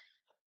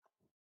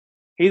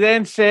 He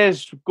then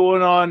says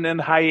going on in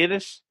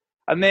hiatus,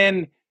 and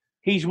then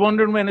he's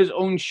wondering when his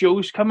own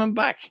show's coming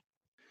back.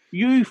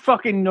 You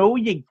fucking know,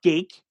 you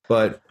geek.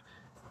 But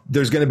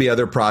there's going to be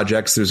other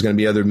projects. There's going to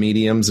be other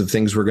mediums of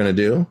things we're going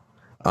to do.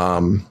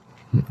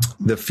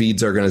 The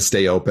feeds are going to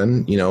stay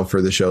open,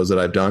 for the shows that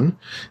I've done.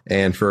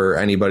 And for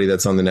anybody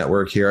that's on the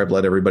network here, I've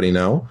let everybody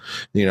know,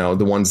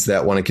 the ones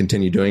that want to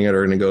continue doing it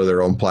are going to go to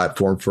their own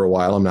platform for a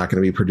while. I'm not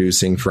going to be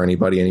producing for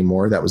anybody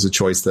anymore. That was a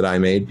choice that I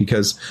made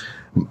because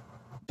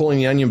pulling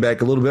the onion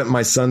back a little bit,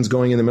 my son's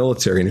going in the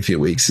military in a few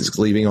weeks. He's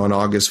leaving on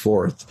August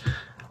 4th.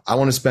 I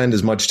want to spend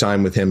as much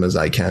time with him as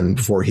I can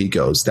before he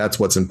goes. That's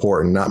what's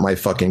important, not my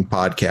fucking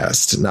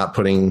podcast, not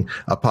putting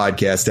a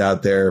podcast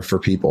out there for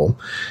people.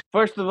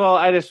 First of all,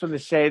 I just want to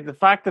say the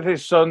fact that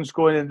his son's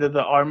going into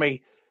the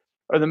army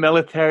or the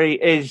military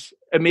is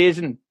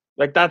amazing.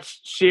 Like, that's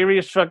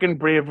serious fucking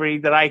bravery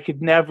that I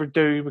could never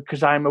do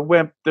because I'm a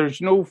wimp. There's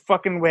no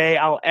fucking way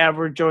I'll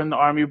ever join the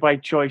army by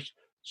choice.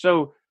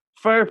 So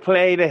fair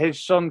play to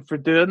his son for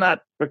doing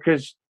that,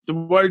 because the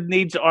world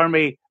needs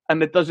army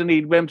and it doesn't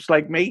need wimps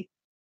like me.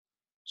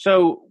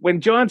 So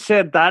when John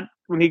said that,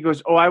 when he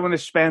goes, "Oh, I want to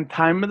spend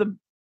time with him,"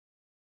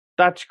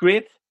 that's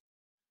great.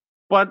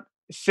 But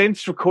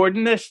since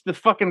recording this, the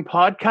fucking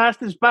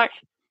podcast is back.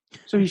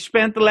 So he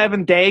spent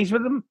 11 days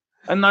with him,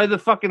 and now the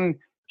fucking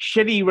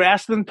shitty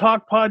wrestling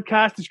talk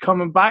podcast is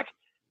coming back.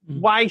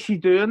 Why is he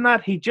doing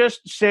that? He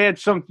just said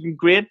something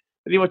great,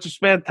 that he wants to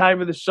spend time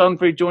with his son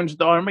before he joins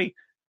the army.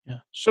 Yeah.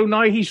 So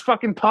now he's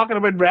fucking talking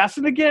about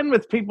wrestling again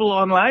with people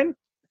online.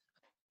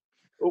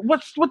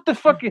 What the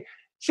fuck?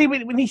 See,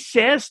 when he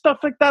says stuff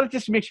like that, it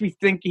just makes me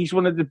think he's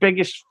one of the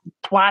biggest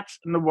twats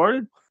in the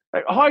world.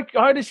 Like,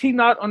 how does he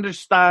not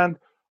understand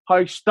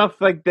how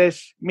stuff like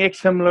this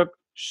makes him look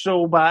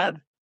so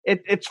bad?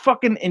 It's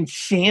fucking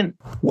insane.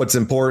 What's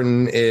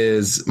important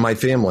is my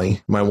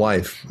family, my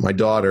wife, my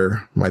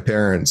daughter, my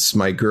parents,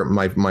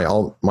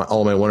 all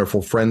my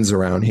wonderful friends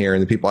around here,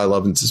 and the people I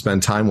love and to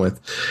spend time with.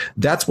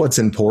 That's what's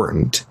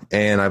important.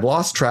 And I've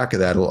lost track of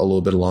that a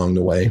little bit along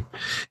the way.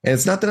 And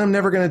it's not that I'm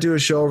never going to do a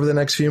show over the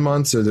next few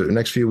months or the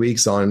next few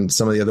weeks on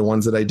some of the other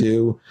ones that I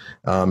do.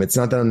 It's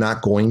not that I'm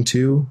not going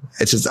to.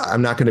 It's just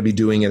I'm not going to be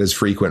doing it as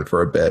frequent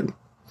for a bit.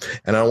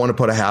 And I don't want to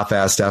put a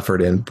half-assed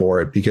effort in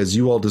for it, because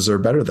you all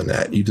deserve better than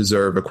that. You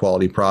deserve a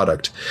quality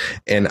product.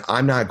 And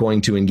I'm not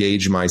going to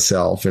engage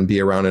myself and be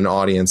around an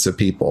audience of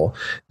people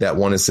that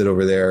want to sit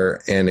over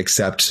there and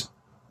accept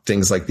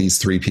things like these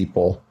three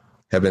people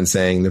have been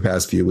saying the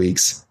past few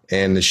weeks,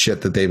 and the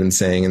shit that they've been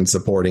saying and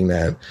supporting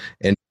that.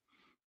 And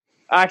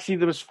actually,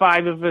 there was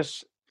 5 of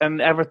us, and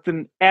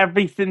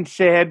everything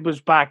said was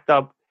backed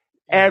up.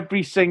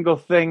 Every single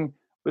thing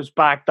was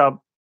backed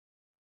up.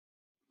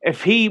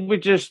 If he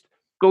would just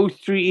go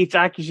through each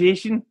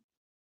accusation,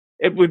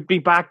 it would be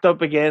backed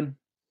up again.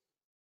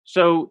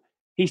 So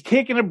he's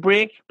taking a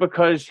break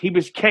because he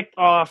was kicked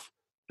off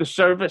the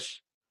service.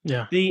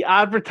 Yeah. The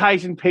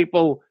advertising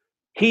people,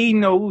 he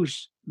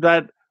knows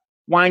that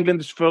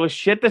Wangland is full of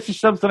shit. This is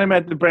something I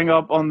meant to bring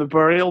up on the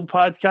Burial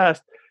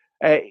podcast.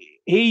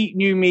 He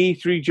knew me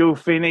through Joe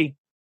Feeney.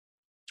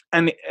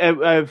 And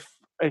a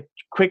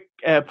quick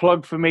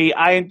plug for me,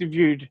 I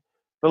interviewed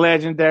the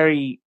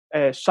legendary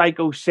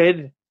Psycho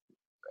Sid,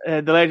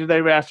 the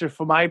legendary wrestler,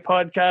 for my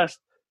podcast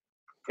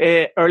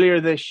earlier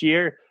this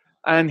year.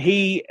 And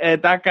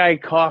that guy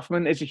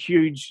Kaufman is a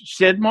huge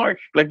Sid mark,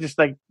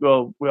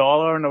 well, we all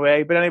are in a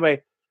way. But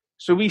anyway,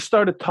 so we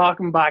started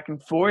talking back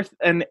and forth,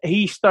 and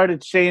he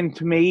started saying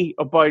to me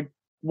about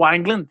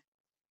Wangland,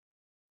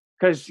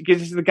 because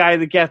this is the guy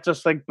that gets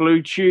us like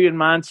Blue Chew and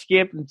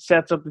Manscaped and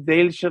sets up the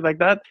deal, shit like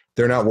that.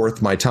 They're not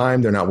worth my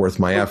time. They're not worth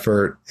my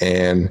effort.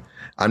 And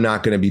I'm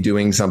not going to be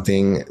doing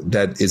something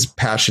that is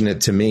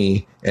passionate to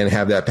me and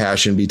have that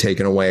passion be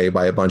taken away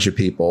by a bunch of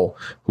people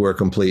who are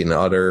complete and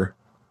utter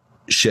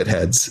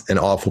shitheads and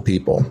awful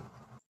people.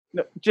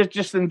 Just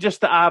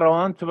to add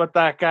on to what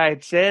that guy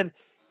had said,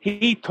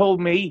 he told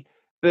me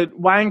that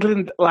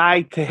Wangland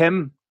lied to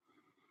him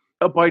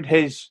about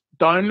his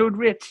download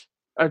rates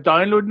or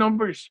download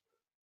numbers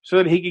so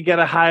that he could get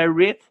a higher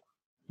rate.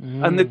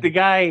 And that the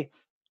guy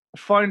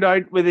found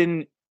out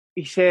within,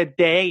 he said,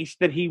 days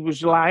that he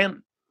was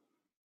lying.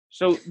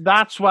 So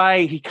that's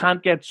why he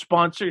can't get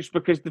sponsors,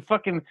 because the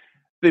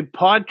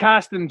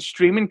podcast and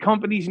streaming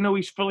companies know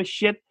he's full of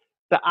shit.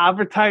 The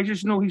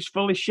advertisers know he's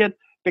full of shit.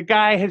 The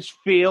guy has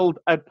failed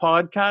at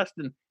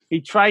podcasting. He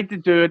tried to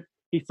do it.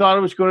 He thought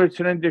it was going to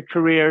turn into a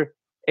career.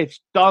 It's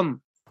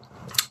done.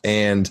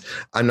 And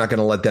I'm not going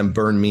to let them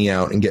burn me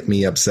out and get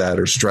me upset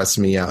or stress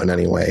me out in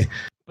any way.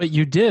 But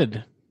you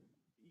did.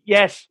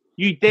 Yes,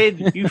 you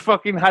did. You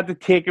fucking had to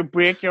take a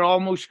break. You're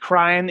almost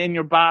crying in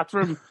your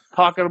bathroom,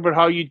 talking about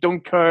how you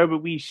don't care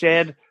what we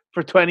said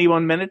for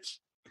 21 minutes.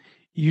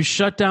 You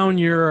shut down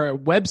your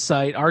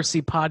website,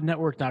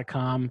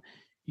 rcpodnetwork.com.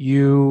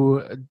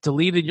 You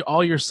deleted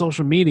all your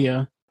social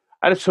media.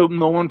 I just hope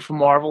no one from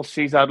Marvel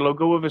sees that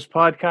logo of his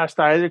podcast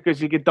either,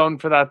 because you get done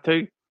for that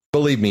too.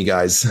 Believe me,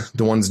 guys,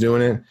 the ones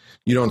doing it,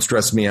 you don't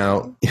stress me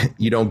out.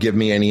 You don't give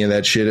me any of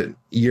that shit.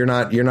 You're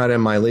not in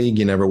my league.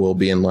 You never will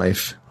be in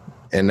life.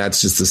 And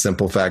that's just the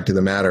simple fact of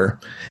the matter.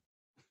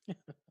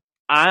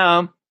 I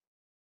am.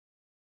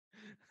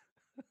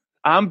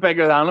 I'm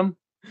bigger than him.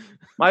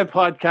 My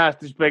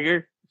podcast is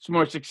bigger. It's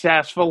more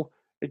successful.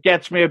 It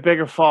gets me a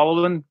bigger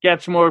following,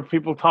 gets more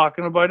people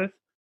talking about it.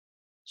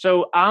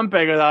 So I'm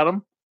bigger than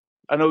him.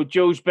 I know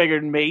Joe's bigger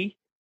than me.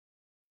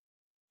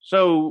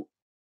 So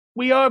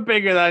we are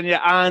bigger than you,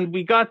 and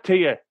we got to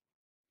you.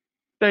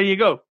 There you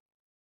go.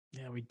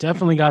 Yeah, we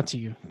definitely got to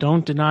you.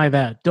 Don't deny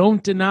that.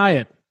 Don't deny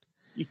it.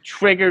 You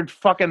triggered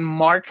fucking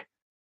Mark.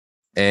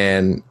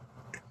 And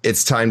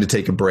it's time to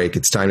take a break.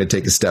 It's time to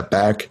take a step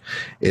back.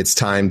 It's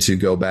time to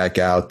go back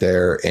out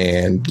there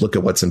and look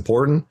at what's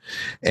important.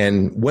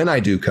 And when I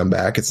do come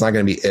back, it's not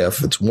going to be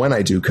if, it's when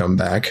I do come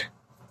back,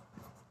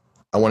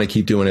 I want to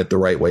keep doing it the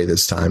right way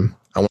this time.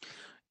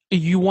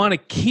 you want to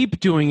keep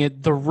doing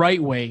it the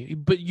right way,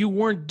 but you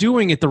weren't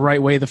doing it the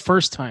right way the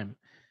first time.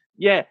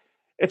 Yeah,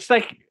 it's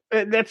like,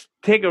 let's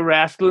take a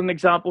wrestling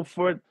example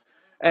for it.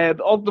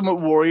 The Ultimate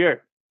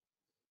Warrior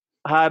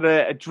had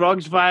a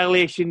drugs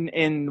violation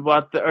in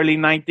the early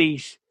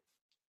 90s.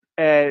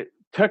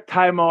 Took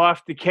time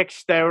off to kick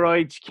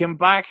steroids, came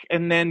back,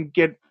 and then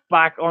get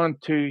back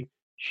onto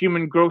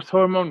human growth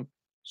hormone.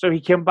 So he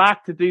came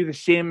back to do the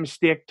same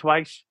mistake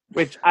twice,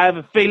 which I have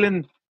a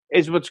feeling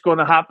is what's going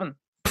to happen.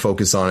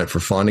 Focus on it for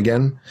fun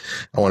again.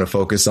 I want to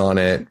focus on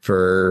it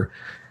for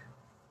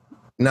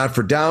not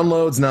for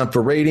downloads, not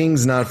for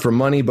ratings, not for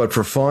money, but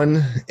for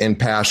fun and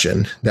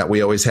passion that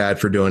we always had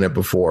for doing it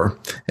before.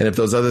 And if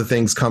those other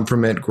things come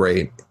from it,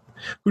 great.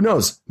 Who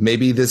knows?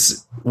 Maybe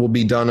this will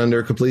be done under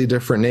a completely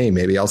different name.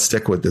 Maybe I'll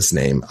stick with this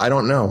name. I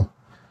don't know.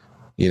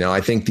 You know, I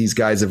think these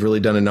guys have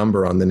really done a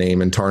number on the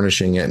name and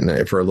tarnishing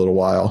it for a little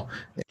while.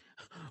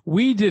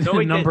 We did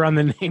a number on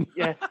the name.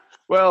 Yeah.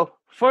 Well,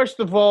 first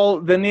of all,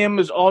 the name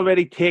was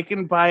already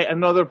taken by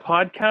another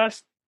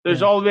podcast.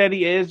 There's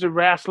already is a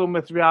Wrestling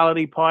with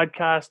Reality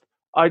podcast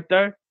out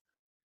there.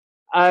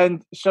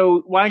 And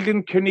so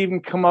Wanglin couldn't even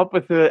come up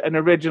with an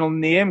original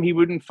name. He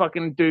wouldn't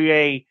fucking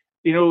do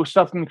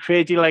something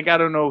crazy like, I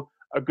don't know,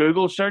 a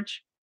Google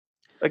search.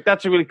 Like,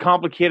 that's a really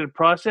complicated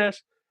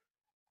process.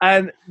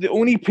 And the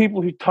only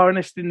people who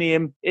tarnished the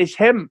name is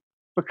him,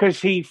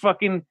 because he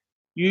fucking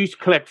used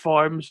click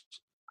farms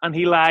and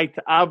he lied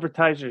to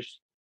advertisers.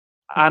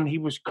 And he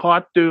was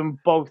caught doing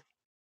both.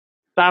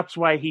 That's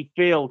why he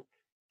failed.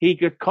 He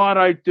got caught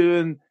out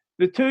doing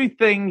the two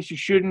things you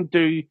shouldn't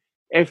do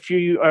if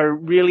you are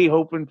really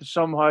hoping to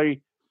somehow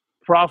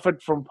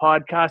profit from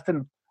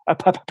podcasting.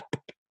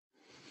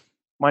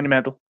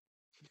 Monumental.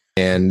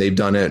 And they've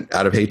done it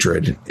out of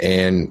hatred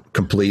and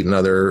complete and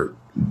utter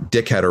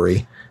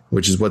dickheadery,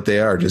 which is what they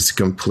are, just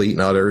complete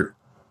and utter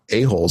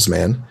a-holes,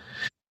 man.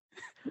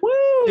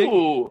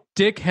 Woo!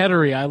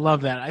 Dickheadery. I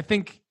love that. I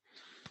think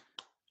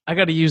I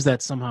got to use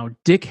that somehow.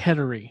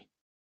 Dickheadery.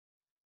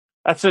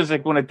 That sounds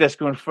like one of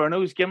Disco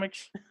Inferno's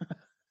gimmicks.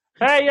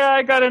 Hey,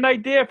 I got an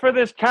idea for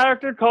this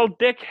character called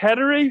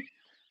Dickheadery.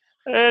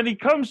 And he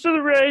comes to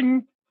the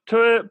ring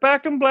to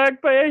Back in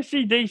Black by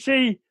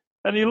AC/DC.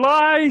 And he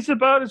lies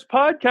about his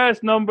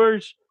podcast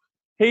numbers.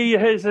 He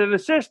has an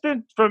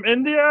assistant from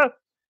India.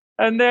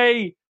 And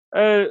they,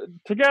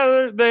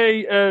 together,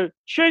 they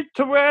cheat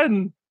to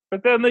win.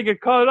 But then they get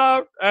caught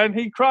out. And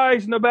he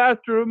cries in the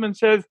bathroom and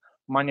says,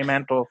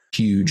 Monumental.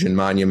 Huge and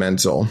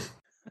monumental.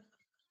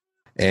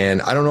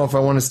 And I don't know if I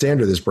want to stay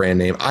under this brand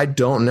name. I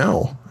don't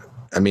know.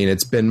 I mean,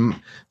 it's been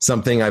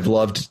something I've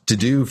loved to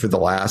do for the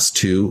last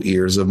 2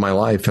 years of my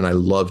life, and I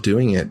love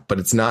doing it, but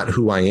it's not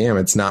who I am.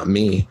 It's not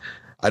me.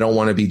 I don't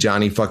want to be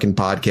Johnny fucking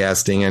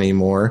podcasting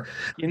anymore.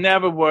 You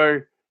never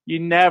were. You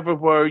never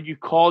were. You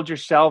called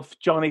yourself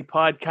Johnny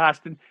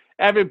Podcasting.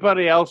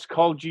 Everybody else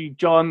called you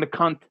John the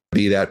Cunt.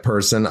 Be that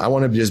person. I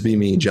want to just be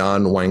me,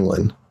 John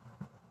Wanglin.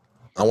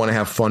 I want to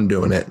have fun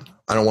doing it.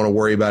 I don't want to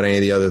worry about any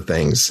of the other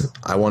things.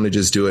 I want to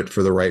just do it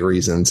for the right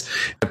reasons.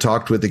 I've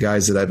talked with the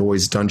guys that I've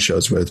always done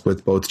shows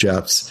with both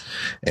Jeffs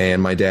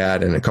and my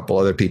dad and a couple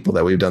other people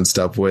that we've done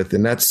stuff with.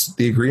 And that's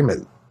the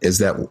agreement, is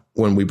that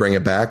when we bring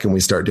it back and we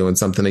start doing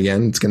something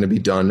again, it's going to be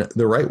done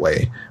the right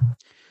way.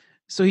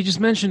 So he just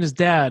mentioned his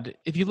dad.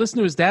 If you listen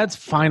to his dad's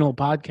final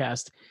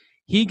podcast,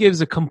 he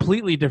gives a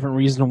completely different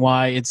reason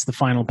why it's the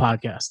final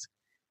podcast.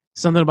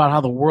 Something about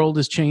how the world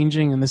is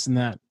changing and this and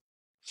that.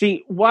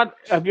 See, what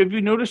have you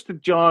noticed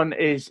that John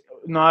is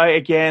now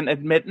again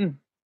admitting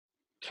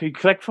to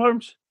click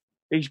farms?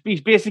 He's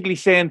basically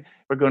saying,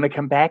 we're going to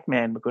come back,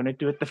 man. We're going to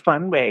do it the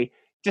fun way.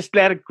 Just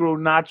let it grow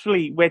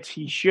naturally, which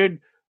he should.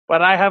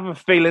 But I have a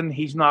feeling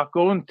he's not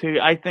going to.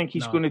 I think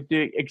he's going to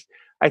do.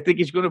 I think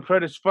he's going to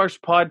put his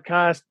first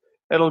podcast.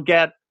 It'll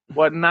get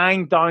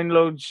 9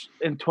 downloads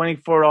in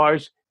 24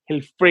 hours.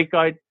 He'll freak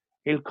out.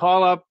 He'll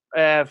call up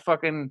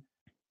fucking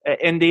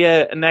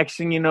India, and next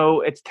thing you know,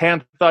 it's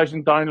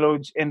 10,000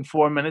 downloads in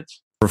 4 minutes.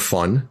 For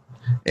fun,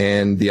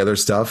 and the other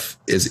stuff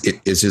is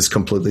just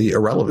completely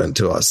irrelevant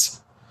to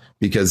us,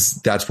 because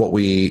that's what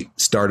we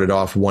started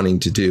off wanting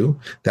to do.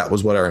 That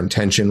was what our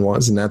intention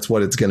was, and that's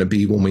what it's going to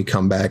be when we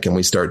come back and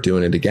we start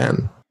doing it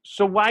again.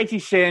 So why is he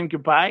saying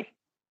goodbye?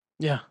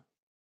 Yeah.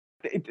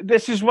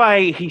 This is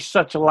why he's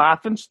such a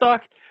laughing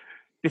stock.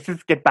 This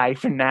is goodbye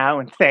for now,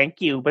 and thank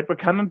you. But we're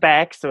coming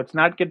back, so it's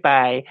not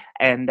goodbye,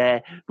 and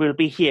we'll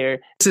be here.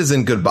 This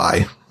isn't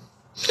goodbye.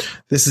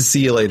 This is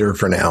see you later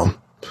for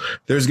now.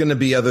 There's going to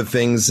be other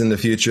things in the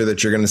future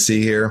that you're going to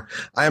see here.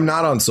 I am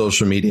not on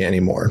social media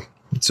anymore.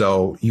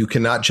 So you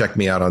cannot check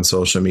me out on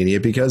social media,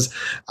 because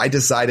I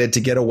decided to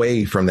get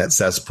away from that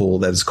cesspool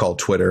that is called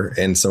Twitter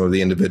and some of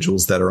the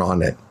individuals that are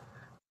on it.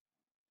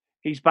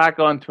 He's back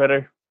on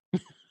Twitter.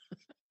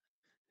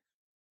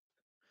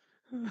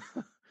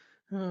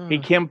 He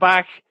came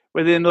back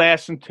within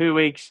less than 2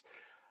 weeks,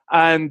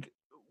 and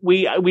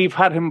we've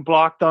had him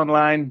blocked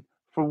online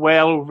for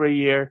well over a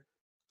year,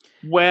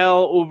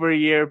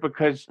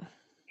 because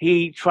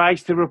he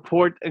tries to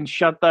report and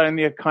shut down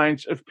the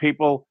accounts of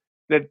people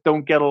that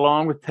don't get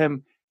along with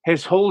him.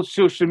 his whole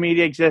social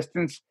media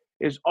existence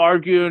is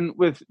arguing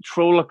with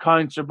troll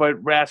accounts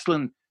about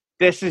wrestling.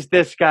 This is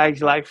this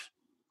guy's life.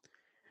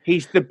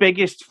 He's the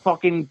biggest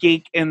fucking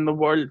geek in the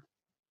world.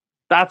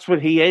 That's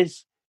what he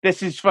is.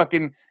 This is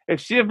fucking...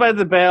 If Saved by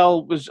the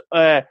Bell was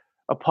a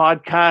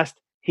podcast,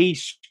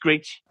 he's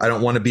Screech. I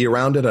don't want to be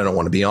around it. I don't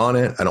want to be on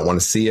it. I don't want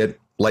to see it.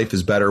 Life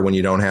is better when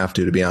you don't have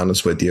to be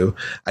honest with you.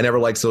 I never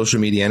liked social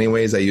media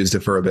anyways. I used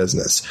it for a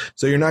business.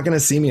 So you're not going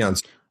to see me on...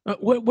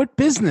 What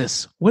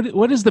business?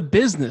 What is the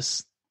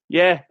business?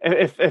 Yeah,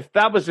 if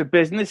that was a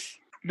business,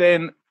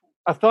 then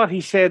I thought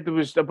he said there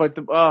was about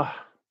the...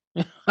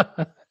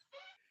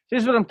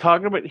 This is what I'm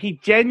talking about. He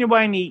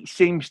genuinely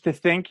seems to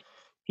think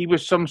he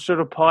was some sort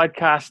of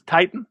podcast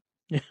titan.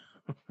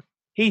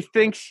 He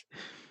thinks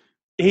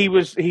he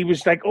was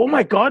like, oh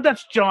my God,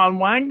 that's John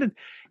Wangden.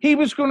 He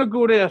was going to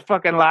go to a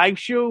fucking live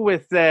show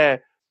with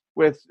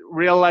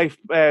real life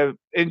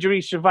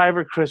injury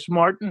survivor Chris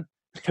Martin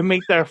to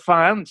meet their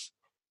fans.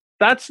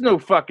 That's not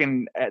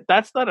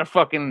a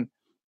fucking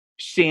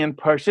sane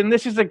person.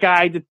 This is a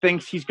guy that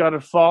thinks he's got a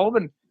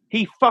following.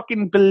 He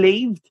fucking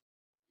believed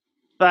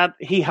that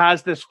he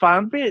has this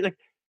fan base. Like,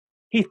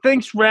 he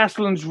thinks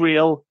wrestling's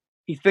real.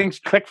 He thinks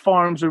click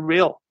farms are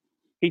real.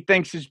 He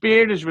thinks his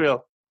beard is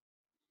real.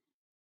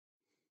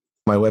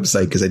 My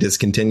website because I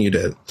discontinued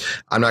it.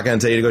 I'm not going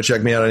to tell you to go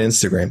check me out on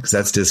Instagram because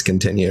that's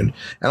discontinued.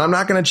 And I'm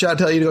not going to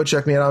tell you to go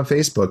check me out on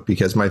Facebook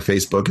because my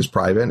Facebook is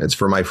private. It's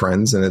for my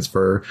friends and it's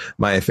for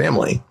my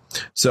family.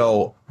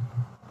 So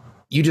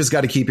you just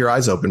got to keep your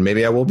eyes open.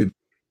 Maybe I will be.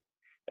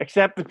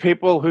 Except the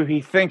people who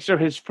he thinks are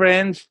his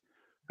friends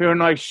who are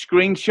now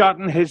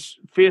screenshotting his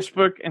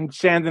Facebook and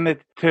sending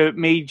it to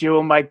me, Joe,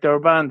 and Mike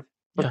Durband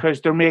because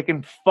they're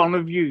making fun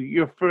of you.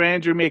 Your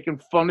friends are making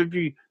fun of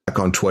you.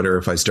 On Twitter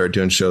if I start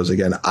doing shows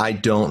again. I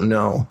don't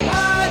know.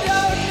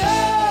 I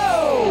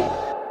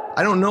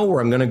don't know where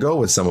I'm going to go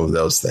with some of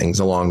those things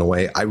along the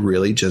way. I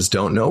really just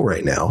don't know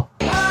right now.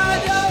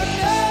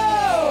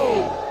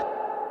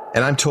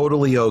 And I'm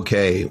totally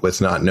okay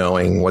with not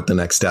knowing what the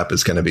next step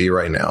is going to be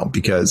right now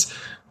because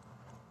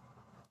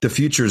the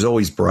future is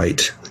always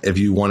bright if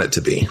you want it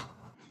to be.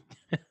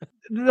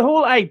 The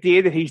whole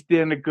idea that he's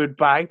doing a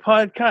goodbye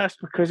podcast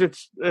because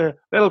it's a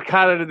little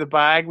cat out of the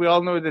bag. We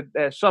all know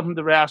that Something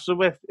to Wrestle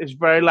With is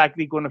very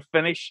likely going to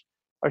finish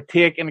or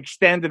take an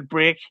extended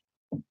break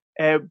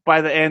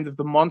by the end of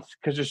the month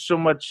because there's so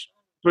much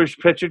Bruce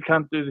Pritchard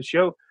can't do the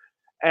show.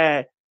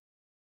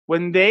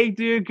 When they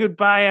do a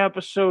goodbye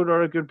episode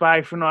or a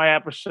goodbye for now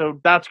episode,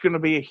 that's going to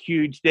be a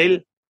huge deal.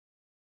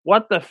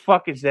 What the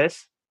fuck is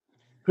this?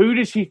 Who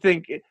does he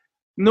think...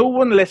 No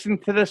one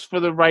listened to this for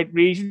the right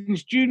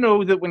reasons. Do you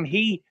know that when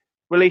he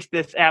released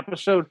this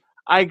episode,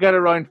 I got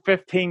around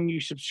 15 new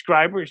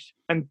subscribers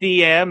and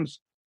DMs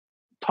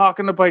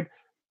talking about,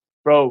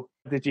 bro,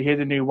 did you hear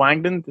the new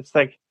Wangden? It's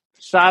like,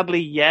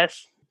 sadly,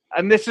 yes.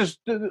 And this is,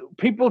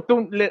 people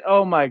don't,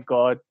 oh my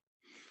God.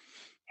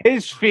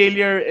 His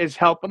failure is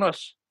helping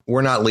us.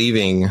 We're not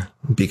leaving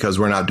because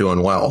we're not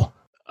doing well.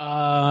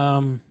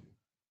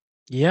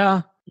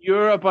 Yeah.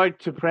 You're about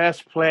to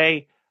press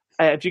play.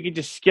 If you could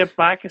just skip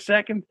back a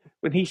second,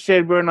 when he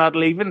said we're not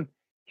leaving,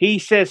 he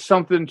says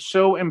something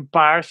so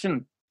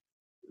embarrassing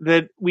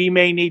that we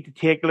may need to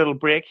take a little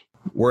break.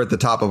 We're at the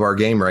top of our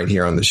game right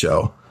here on the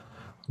show.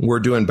 We're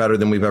doing better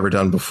than we've ever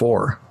done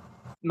before.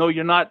 No,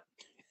 you're not.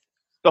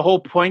 The whole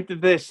point of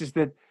this is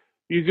that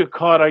you get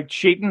caught out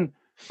cheating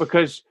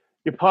because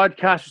your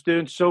podcast was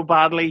doing so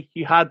badly,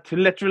 you had to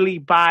literally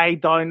buy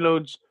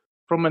downloads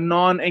from a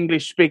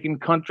non-English speaking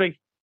country.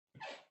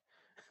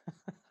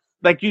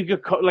 Like you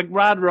could, like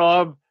Rad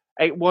Rob,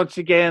 once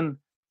again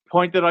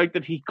pointed out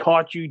that he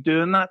caught you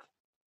doing that.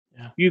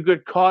 Yeah. You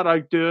got caught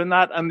out doing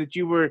that, and that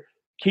you were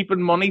keeping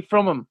money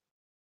from him.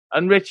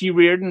 And Richie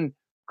Reardon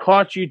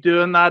caught you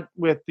doing that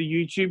with the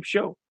YouTube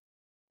show.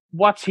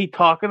 What's he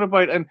talking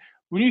about? And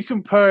when you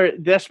compare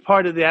this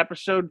part of the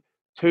episode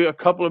to a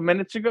couple of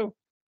minutes ago,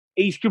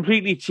 he's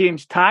completely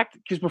changed tact.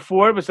 Because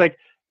before it was like,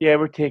 yeah,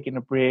 we're taking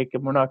a break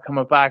and we're not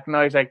coming back.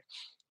 Now he's like,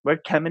 we're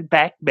coming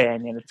back,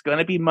 man, and it's going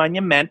to be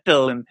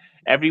monumental, and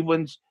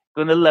everyone's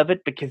going to love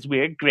it because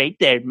we're great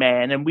there,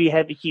 man, and we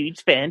have a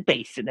huge fan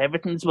base, and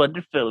everything's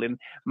wonderful, and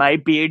my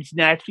beard's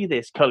naturally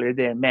this color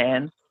there,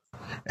 man.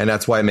 And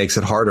that's why it makes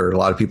it harder. A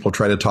lot of people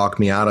try to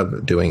talk me out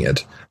of doing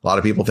it. A lot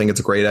of people think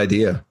it's a great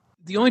idea.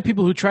 The only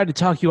people who tried to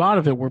talk you out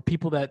of it were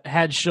people that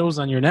had shows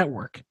on your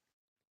network.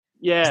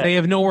 Yeah. They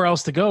have nowhere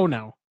else to go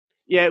now.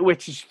 Yeah,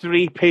 which is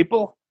 3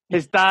 people.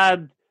 His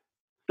dad,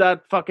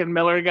 that fucking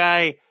Miller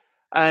guy,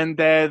 and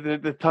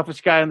the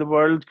toughest guy in the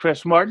world,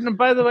 Chris Martin. And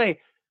by the way,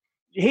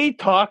 he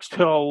talks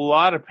to a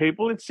lot of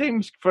people. It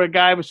seems for a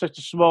guy with such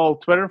a small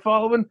Twitter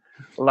following,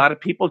 a lot of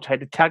people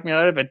tried to talk me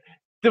out of it.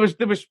 There was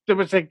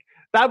like,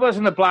 that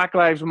wasn't a Black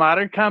Lives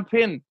Matter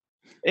campaign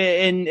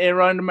in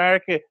around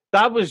America.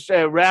 That was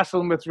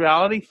Wrestling with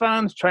Reality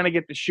fans trying to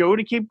get the show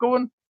to keep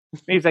going.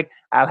 He's like,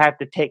 I'll have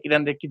to take it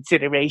under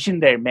consideration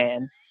there,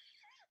 man.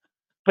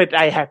 but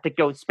I have to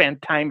go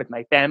spend time with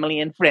my family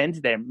and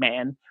friends there,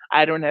 man.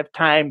 I don't have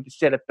time to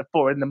sit at the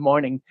 4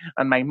 a.m.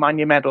 on my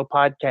Monumental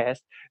podcast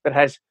that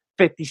has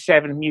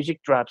 57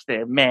 music drops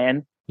there,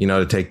 man. You know,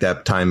 to take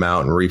that time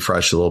out and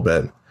refresh a little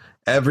bit.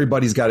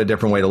 Everybody's got a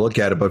different way to look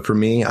at it. But for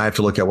me, I have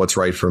to look at what's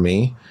right for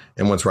me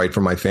and what's right for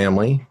my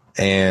family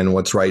and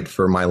what's right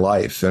for my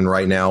life. And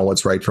right now,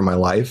 what's right for my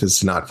life is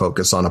to not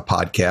focus on a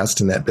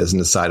podcast and that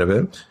business side of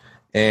it.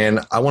 And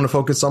I want to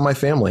focus on my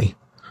family.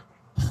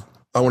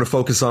 I want to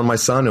focus on my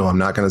son, who I'm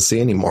not going to see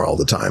anymore all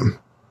the time.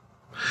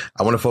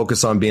 I want to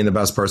focus on being the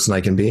best person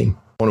I can be.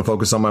 I want to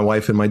focus on my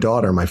wife and my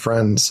daughter, my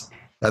friends.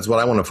 That's what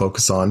I want to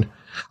focus on.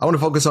 I want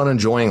to focus on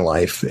enjoying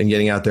life and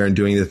getting out there and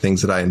doing the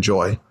things that I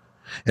enjoy.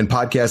 And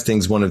podcasting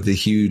is one of the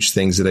huge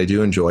things that I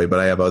do enjoy, but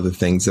I have other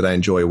things that I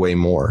enjoy way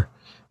more.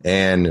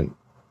 And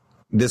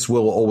this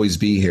will always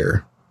be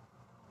here.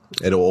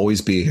 It'll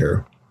always be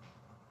here.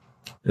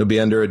 It'll be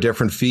under a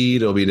different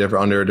feed. It'll be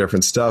different under a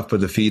different stuff,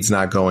 but the feed's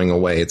not going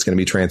away. It's going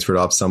to be transferred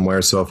off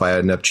somewhere. So if I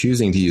end up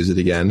choosing to use it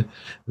again,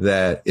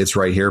 that it's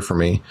right here for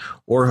me.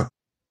 Or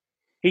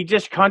he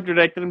just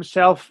contradicted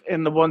himself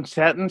in the one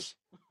sentence.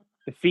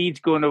 The feed's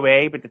going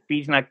away, but the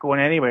feed's not going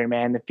anywhere,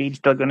 man. The feed's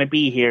still going to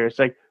be here. It's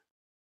like,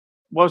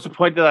 what was the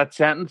point of that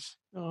sentence?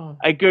 Oh.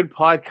 A good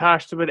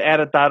podcaster would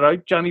edit that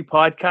out. Johnny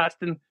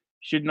Podcasting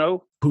should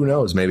know. Who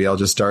knows? Maybe I'll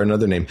just start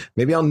another name.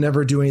 Maybe I'll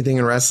never do anything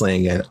in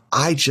wrestling again.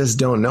 I just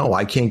don't know.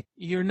 I can't.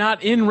 You're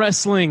not in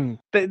wrestling.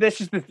 This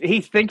is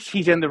he thinks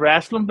he's in the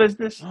wrestling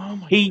business. Oh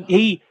my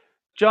God.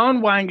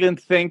 John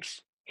Wangland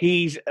thinks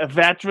he's a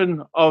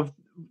veteran of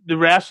the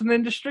wrestling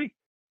industry.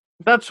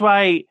 That's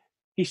why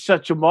he's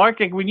such a mark.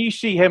 Like when you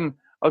see him,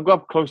 I'll go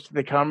up close to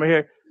the camera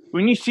here.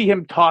 When you see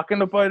him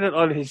talking about it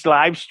on his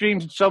live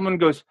streams, and someone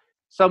goes,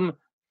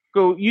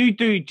 you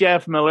do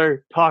Jeff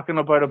Miller talking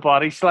about a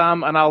body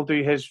slam, and I'll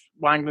do his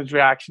Wangland's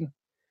reaction.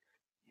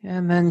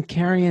 And then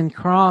Karrion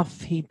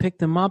Kross, he picked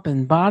him up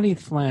and body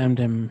slammed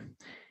him.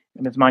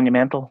 And it's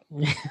Monumental.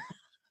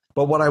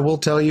 But what I will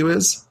tell you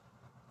is,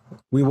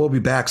 we will be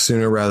back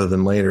sooner rather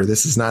than later.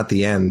 This is not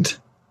the end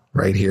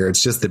right here.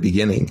 It's just the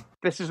beginning.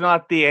 This is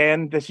not the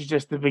end. This is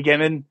just the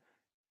beginning.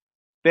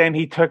 Then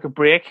he took a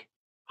break.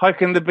 How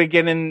can the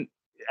beginning?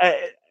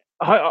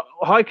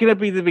 How can it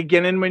be the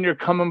beginning when you're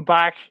coming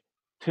back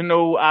to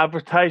no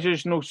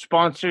advertisers, no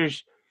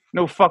sponsors,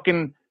 no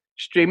fucking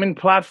streaming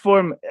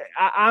platform?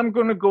 I'm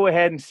going to go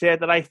ahead and say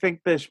that I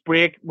think this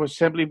break was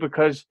simply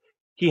because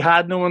he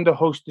had no one to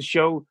host the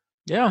show.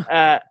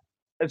 Yeah.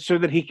 So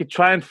that he could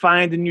try and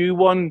find a new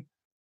one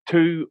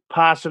to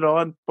pass it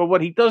on. But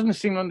what he doesn't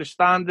seem to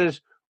understand is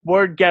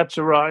word gets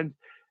around.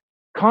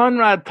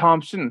 Conrad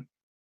Thompson,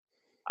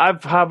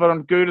 I've have it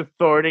on good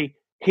authority.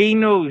 He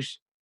knows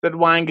that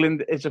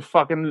Wangland is a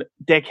fucking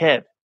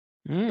dickhead.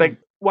 Like,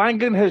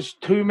 Wangland has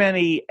too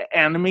many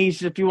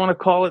enemies, if you want to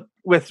call it,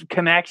 with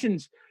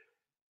connections.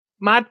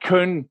 Matt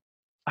Kuhn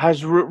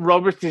has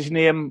rubbished his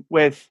name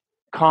with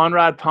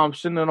Conrad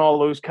Thompson and all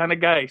those kind of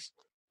guys.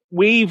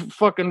 We've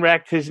fucking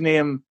wrecked his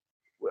name.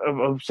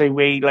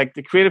 Like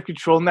the Creative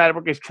Control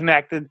Network is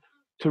connected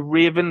to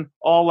Raven,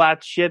 all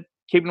that shit,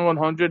 Keeping It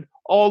 100.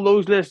 All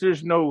those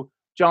listeners know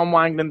John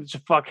Wangland is a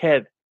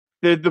fuckhead.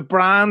 The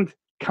brand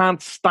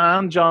can't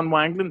stand John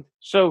Wangland.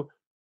 So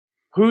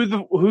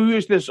who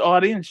is this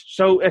audience?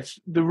 So it's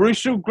the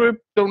Russo group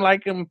don't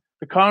like him.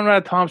 The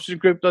Conrad Thompson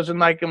group doesn't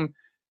like him.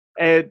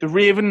 The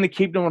Raven and the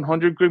Keep Them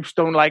 100 groups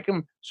don't like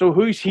him. So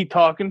who's he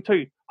talking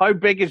to? How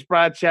big is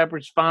Brad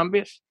Shepard's fan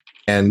base?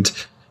 And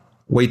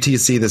wait till you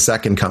see the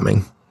second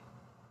coming.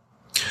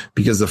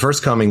 Because the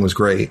first coming was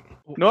great.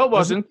 No, it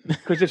wasn't.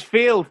 Because it's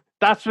failed.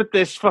 That's what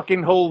this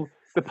fucking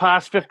the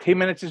past 15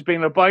 minutes has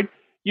been about.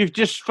 You've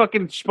just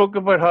fucking spoke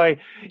about how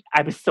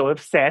I was so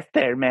obsessed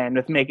there, man,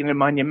 with making it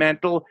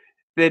Monumental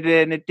that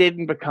then it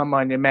didn't become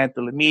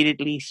Monumental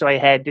immediately, so I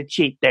had to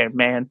cheat there,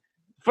 man.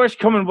 First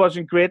coming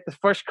wasn't great. The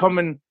first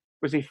coming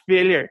was a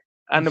failure,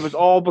 and it was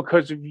all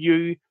because of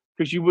you,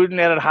 because you wouldn't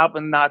let it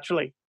happen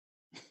naturally.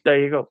 There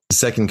you go. The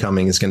second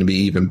coming is going to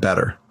be even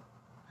better,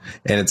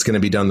 and it's going to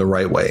be done the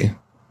right way,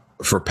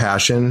 for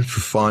passion,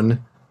 for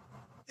fun,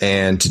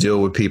 and to do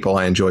it with people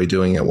I enjoy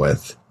doing it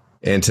with,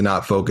 and to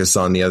not focus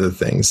on the other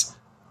things.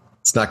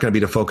 It's not going to be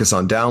to focus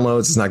on downloads.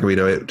 It's not going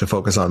to be to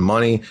focus on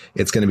money.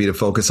 It's going to be to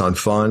focus on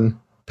fun,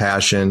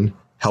 passion,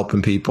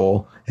 helping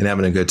people, and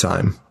having a good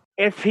time.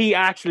 If he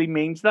actually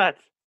means that,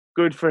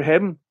 good for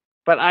him.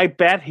 But I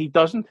bet he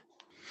doesn't.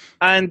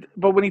 But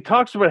when he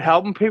talks about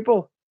helping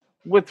people,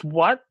 with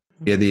what?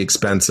 At the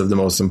expense of the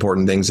most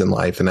important things in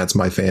life, and that's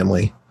my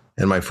family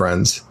and my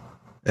friends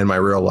and my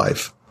real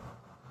life.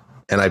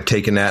 And I've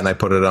taken that and I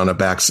put it on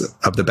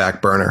the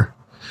back burner.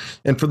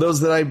 And for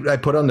those that I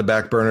put on the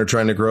back burner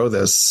trying to grow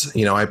this,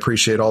 I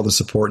appreciate all the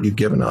support you've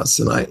given us.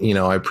 And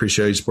I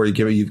appreciate the support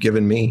you've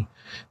given me,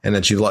 and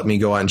that you've let me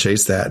go out and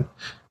chase that.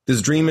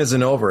 This dream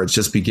isn't over. It's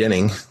just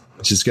beginning.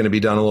 It's just going to be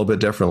done a little bit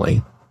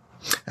differently.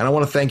 And I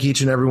want to thank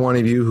each and every one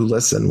of you who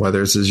listen, whether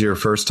this is your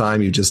first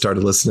time, you just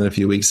started listening a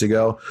few weeks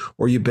ago,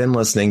 or you've been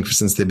listening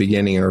since the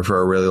beginning or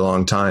for a really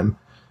long time.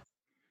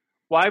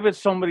 Why would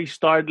somebody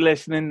start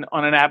listening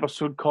on an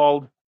episode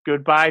called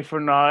Goodbye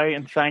for Now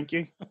and Thank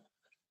You?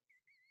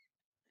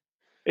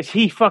 Is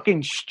he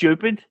fucking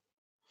stupid?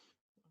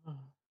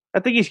 I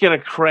think he's got a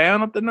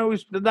crown up the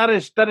nose. That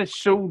is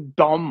so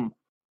dumb.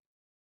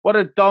 What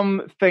a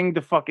dumb thing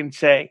to fucking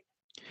say.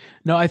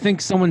 No, I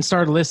think someone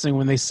started listening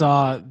when they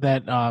saw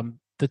that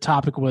the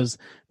topic was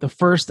the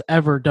first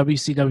ever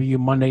WCW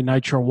Monday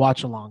Nitro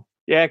watch along.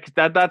 Yeah,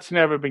 because that's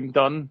never been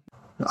done.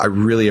 I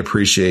really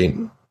appreciate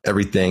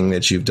everything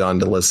that you've done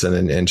to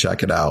listen and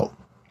check it out.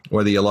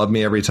 Whether you love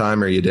me every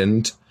time or you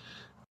didn't.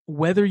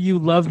 Whether you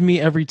loved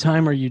me every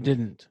time or you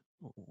didn't.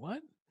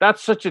 What?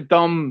 That's such a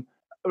dumb...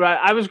 Right,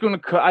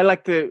 I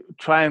like to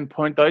try and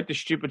point out the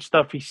stupid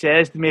stuff he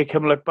says to make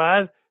him look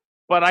bad,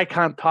 but I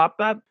can't top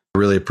that. I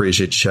really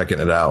appreciate you checking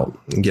it out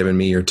and giving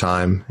me your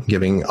time,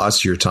 giving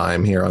us your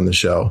time here on the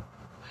show.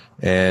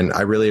 And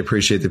I really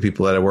appreciate the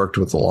people that I worked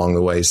with along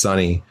the way.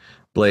 Sonny,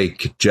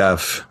 Blake,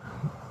 Jeff,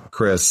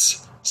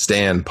 Chris,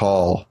 Stan,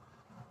 Paul,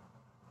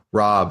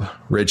 Rob,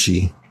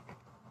 Richie,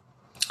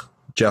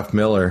 Jeff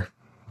Miller,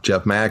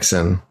 Jeff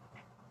Maxon.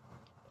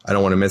 I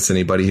don't want to miss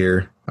anybody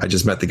here. I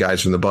just met the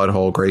guys from the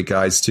Butthole. Great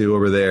guys, too,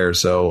 over there.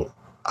 So,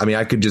 I mean,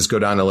 I could just go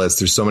down the list.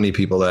 There's so many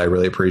people that I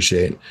really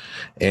appreciate.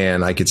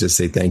 And I could just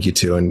say thank you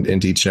to and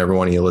to each and every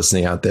one of you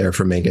listening out there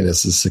for making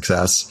this a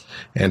success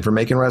and for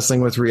making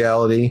Wrestling with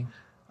Reality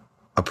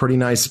a pretty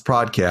nice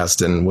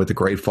podcast and with a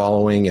great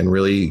following and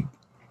really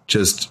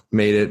just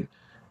made it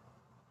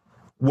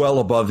well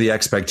above the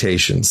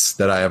expectations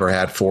that I ever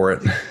had for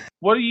it.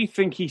 What do you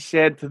think he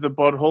said to the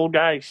Butthole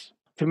guys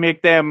to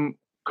make them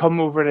come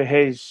over to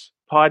his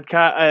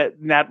podcast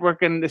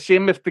network? And the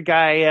same with the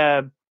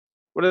guy,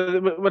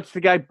 what's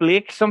the guy,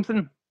 Blake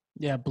something?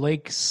 Yeah,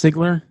 Blake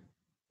Sigler.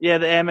 Yeah,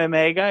 the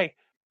MMA guy.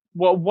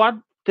 What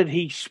did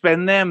he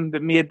spin them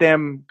that made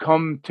them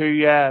come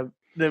to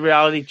the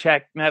Reality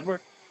Check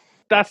network?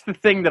 That's the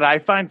thing that I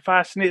find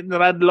fascinating,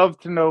 that I'd love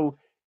to know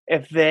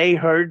if they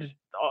heard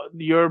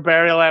your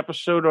burial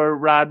episode or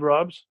Rad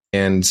Rob's.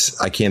 And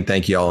I can't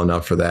thank you all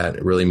enough for that.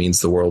 It really means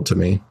the world to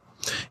me.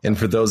 And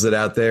for those that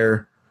out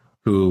there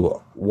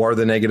who were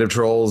the negative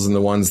trolls and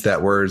the ones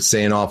that were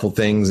saying awful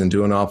things and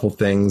doing awful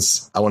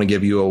things, I want to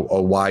give you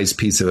a wise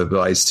piece of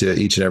advice to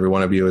each and every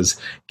one of you is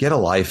get a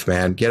life,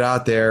 man. Get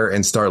out there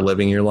and start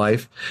living your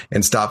life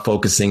and stop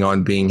focusing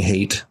on being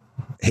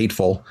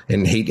hateful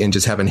and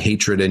just having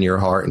hatred in your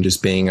heart and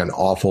just being an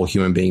awful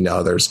human being to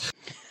others.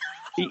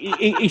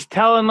 He's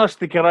telling us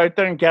to get out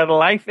there and get a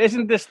life.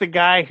 Isn't this the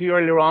guy who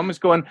earlier on was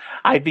going,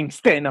 I've been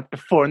staying up to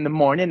 4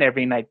 a.m.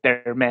 every night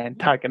there, man,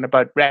 talking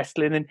about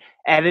wrestling and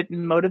editing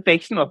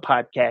motivational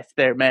podcasts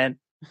there, man.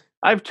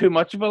 I've too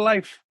much of a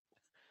life.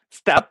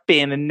 Stop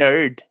being a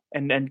nerd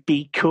and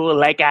be cool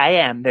like I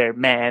am there,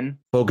 man.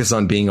 Focus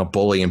on being a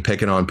bully and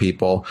picking on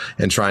people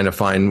and trying to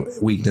find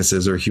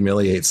weaknesses or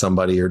humiliate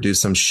somebody or do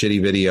some shitty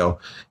video.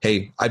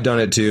 Hey, I've done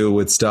it too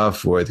with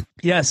stuff with...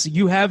 Yes,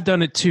 you have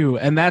done it too.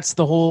 And that's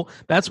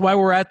why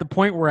we're at the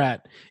point we're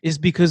at, is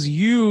because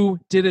you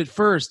did it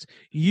first.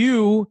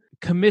 You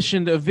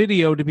commissioned a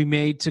video to be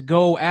made to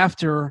go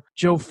after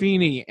Joe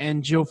Feeney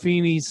and Joe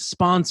Feeney's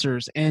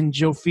sponsors and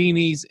Joe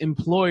Feeney's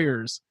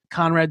employers,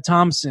 Conrad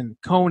Thompson,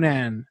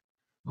 Conan,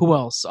 who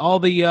else? All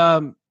the, I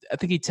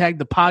think he tagged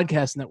the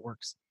podcast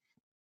networks.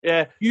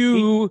 Yeah.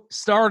 You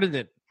started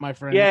it, my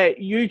friend. Yeah,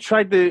 you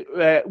tried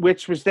to,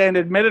 which was then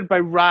admitted by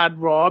Rad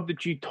Rob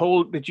that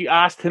you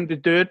asked him to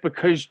do it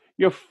because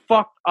you're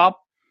fucked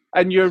up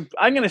and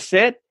I'm going to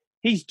say it,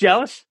 he's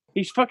jealous.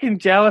 He's fucking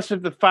jealous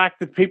of the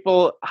fact that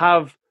people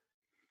have,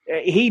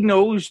 he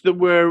knows that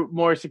we're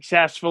more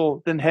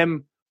successful than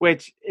him,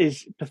 which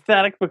is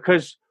pathetic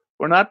because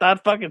we're not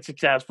that fucking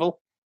successful.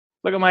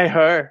 Look at my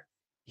hair.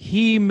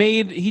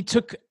 He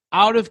took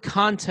out of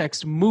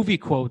context movie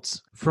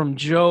quotes from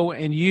Joe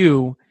and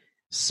you,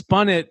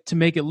 spun it to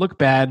make it look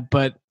bad,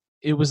 but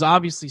it was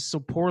obviously so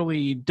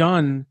poorly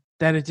done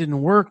that it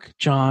didn't work,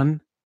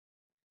 John.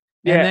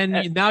 Yeah, and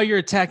then now you're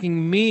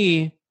attacking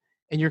me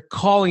and you're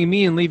calling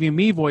me and leaving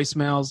me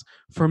voicemails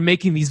for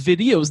making these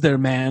videos there,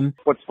 man.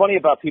 What's funny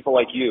about people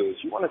like you is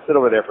you want to sit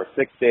over there for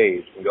 6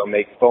 days and go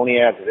make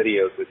phony-ass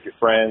videos with your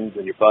friends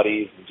and your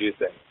buddies and do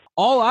things.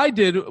 All I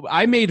did,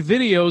 I made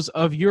videos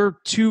of your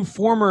 2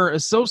 former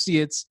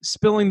associates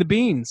spilling the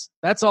beans.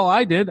 That's all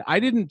I did. I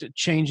didn't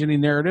change any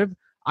narrative.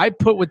 I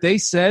put what they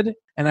said,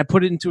 and I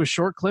put it into a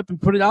short clip and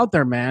put it out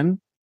there, man.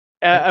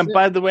 And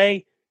by the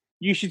way,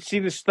 you should see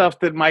the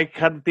stuff that Mike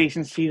had the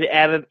decency to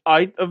edit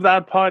out of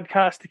that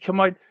podcast to come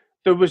out.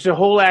 There was a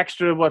whole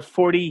extra,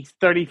 40,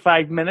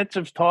 35 minutes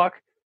of talk.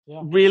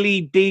 Yeah.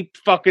 Really deep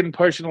fucking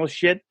personal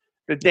shit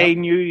that they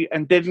knew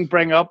and didn't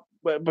bring up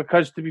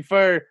because, to be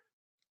fair,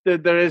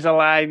 there is a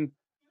line,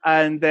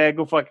 and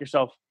go fuck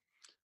yourself.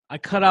 I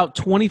cut out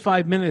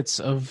 25 minutes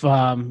of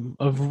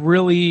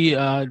really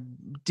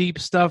deep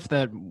stuff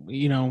that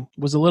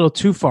was a little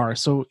too far.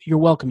 So you're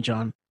welcome,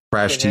 John.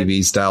 Crash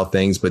TV style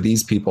things, but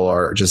these people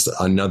are just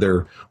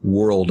another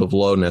world of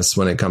lowness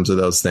when it comes to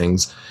those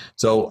things.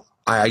 So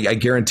I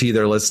guarantee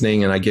they're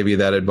listening, and I give you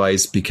that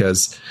advice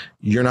because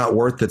you're not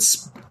worth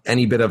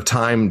any bit of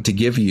time to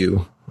give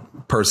you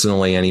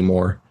personally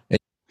anymore.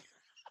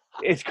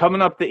 It's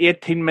coming up to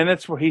 18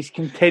 minutes where he's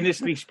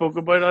continuously spoke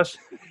about us.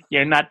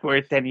 You're not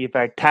worth any of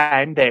our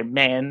time there,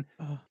 man.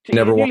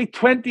 Nearly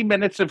 20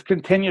 minutes of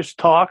continuous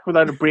talk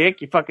without a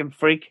break, you fucking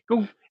freak.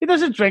 Go. He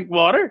doesn't drink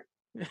water.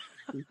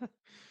 In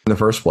the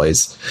first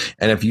place.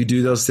 And if you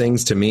do those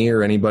things to me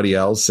or anybody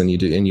else and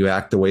you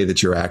act the way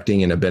that you're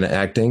acting and have been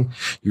acting,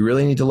 you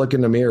really need to look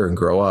in the mirror and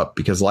grow up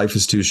because life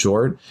is too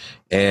short.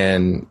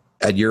 And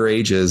at your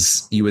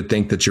ages, you would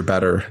think that you're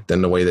better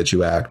than the way that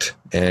you act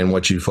and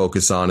what you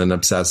focus on and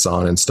obsess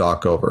on and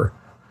stalk over.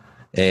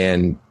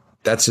 And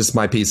that's just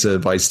my piece of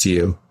advice to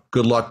you.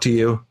 Good luck to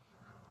you.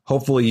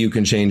 Hopefully you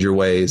can change your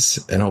ways.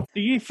 And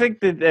do you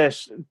think that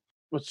this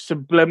was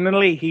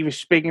subliminally he was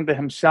speaking to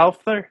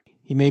himself there?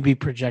 He may be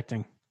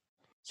projecting.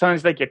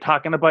 Sounds like you're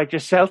talking about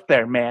yourself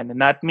there, man, and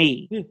not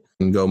me.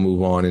 And go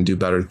move on and do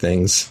better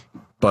things.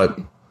 But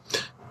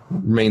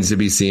remains to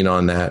be seen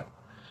on that.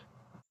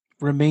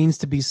 Remains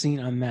to be seen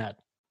on that.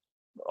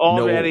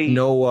 Already.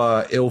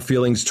 No ill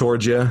feelings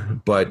towards you,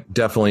 but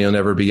definitely you'll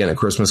never be getting a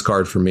Christmas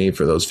card from me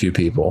for those few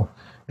people.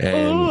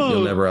 And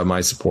you'll never have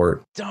my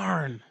support.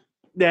 Darn.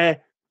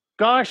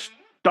 Gosh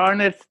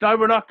darn it. Now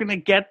we're not going to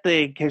get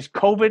his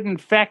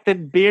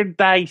COVID-infected, beard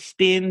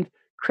dye-stained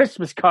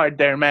Christmas card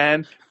there,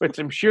 man, which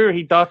I'm sure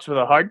he dots with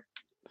a heart.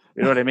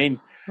 You know what I mean?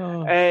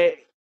 I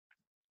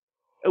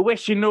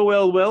wish you no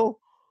ill will.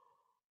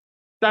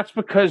 That's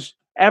because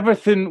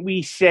everything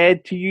we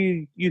said to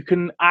you, you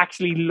can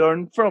actually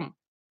learn from.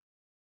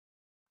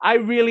 I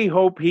really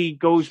hope he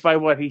goes by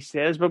what he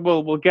says, but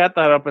we'll get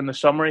that up in the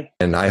summary.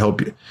 And I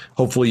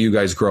hopefully you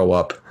guys grow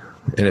up.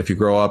 And if you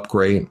grow up,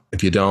 great.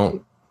 If you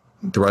don't,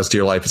 the rest of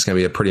your life is going to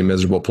be a pretty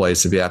miserable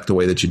place if you act the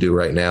way that you do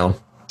right now.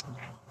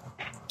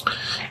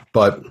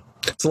 But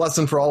it's a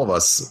lesson for all of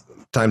us.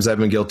 Times I've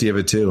been guilty of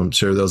it too. I'm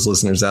sure those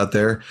listeners out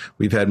there,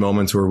 we've had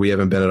moments where we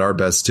haven't been at our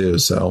best too.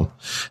 So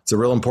it's a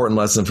real important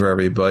lesson for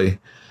everybody.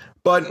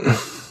 But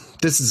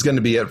this is going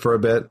to be it for a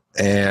bit.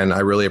 And I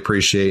really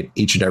appreciate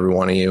each and every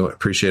one of you.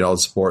 Appreciate all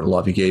the support and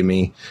love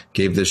you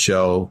gave this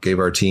show, gave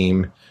our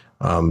team,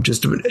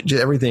 just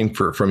everything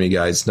from you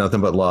guys.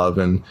 Nothing but love.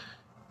 And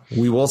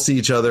we will see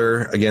each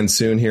other again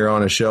soon here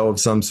on a show of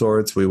some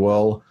sorts. We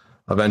will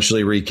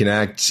eventually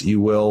reconnect. You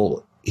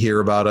will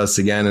hear about us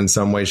again in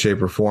some way, shape,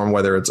 or form,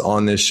 whether it's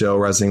on this show,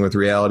 Wrestling with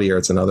Reality, or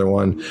it's another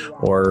one,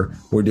 or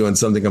we're doing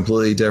something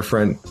completely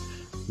different.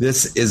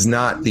 This is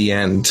not the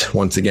end,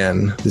 once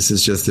again. This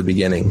is just the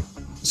beginning.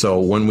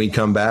 So when we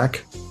come back,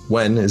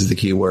 when is the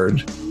key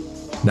word,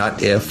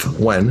 not if,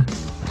 when.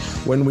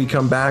 When we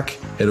come back,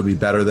 it'll be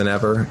better than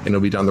ever, and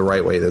it'll be done the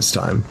right way this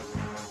time.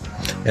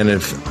 And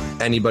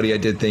if anybody I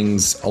did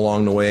things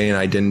along the way and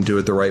I didn't do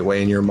it the right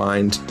way in your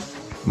mind,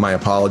 my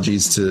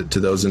apologies to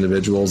those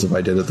individuals if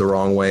I did it the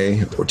wrong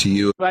way, or to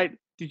you. Right.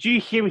 Did you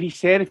hear what he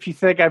said? If you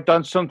think I've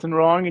done something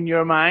wrong in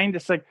your mind,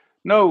 it's like,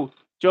 no,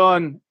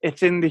 John,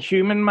 it's in the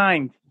human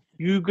mind.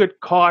 You got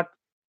caught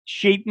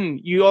cheating.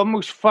 You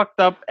almost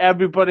fucked up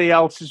everybody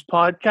else's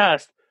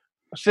podcast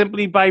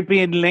simply by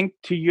being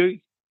linked to you.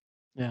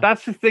 Yeah.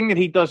 That's the thing that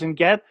he doesn't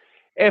get.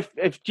 If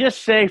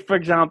just say, for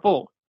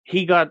example,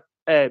 he got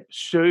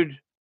sued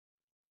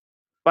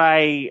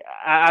by,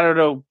 I don't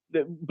know,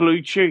 the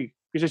Blue Chew.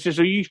 Because it says,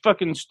 so you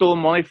fucking stole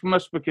money from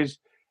us because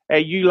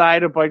you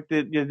lied about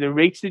the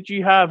rates that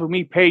you have and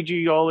we paid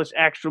you all this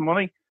extra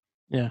money.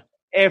 Yeah.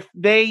 If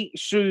they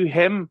sue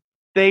him,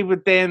 they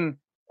would then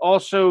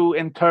also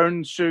in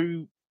turn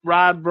sue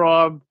Rad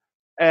Rob,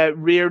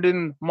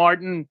 Reardon,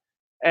 Martin,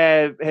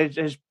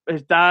 his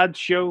dad's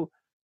show,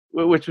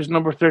 which was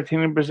number 13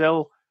 in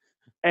Brazil.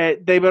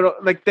 They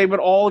would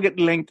all get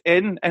linked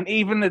in. And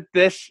even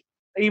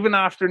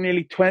after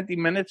nearly 20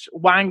 minutes,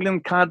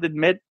 Wangland can't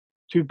admit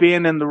to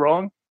being in the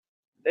wrong.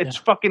 It's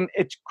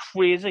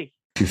crazy.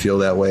 If you feel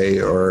that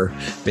way, or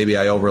maybe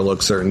I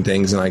overlooked certain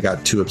things and I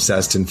got too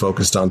obsessed and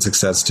focused on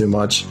success too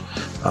much,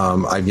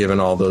 I've given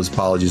all those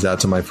apologies out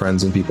to my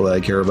friends and people that I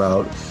care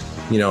about,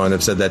 and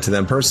I've said that to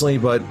them personally,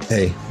 but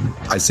hey,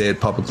 I say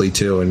it publicly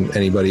too. And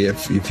anybody,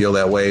 if you feel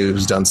that way,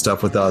 who's done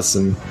stuff with us,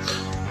 and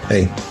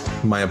hey,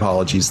 my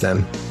apologies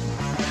then.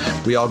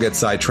 We all get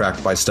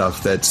sidetracked by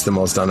stuff that's the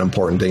most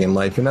unimportant thing in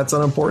life, and that's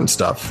unimportant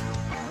stuff.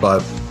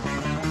 But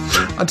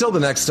until the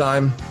next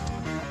time,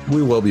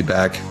 we will be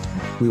back.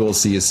 We will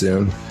see you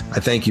soon. I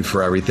thank you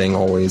for everything,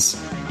 always.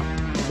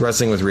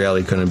 Wrestling with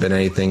Reality couldn't have been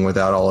anything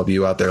without all of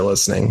you out there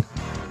listening.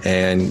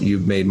 And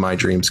you've made my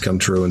dreams come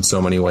true in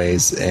so many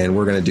ways. And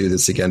we're going to do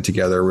this again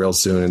together real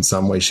soon in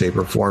some way, shape,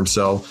 or form.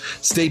 So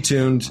stay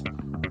tuned.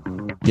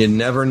 You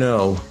never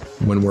know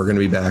when we're going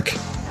to be back.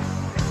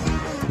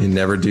 You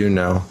never do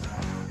know.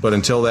 But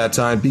until that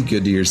time, be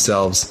good to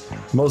yourselves.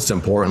 Most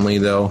importantly,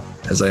 though,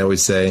 as I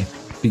always say,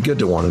 be good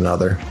to one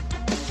another.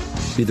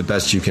 Be the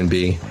best you can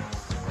be.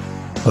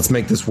 Let's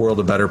make this world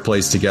a better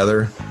place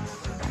together,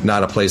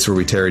 not a place where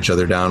we tear each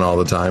other down all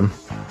the time.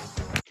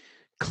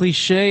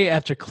 Cliche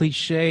after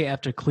cliche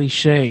after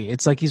cliche.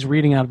 It's like he's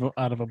reading out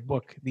of a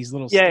book. These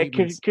little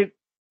statements.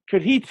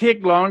 could he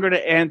take longer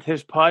to end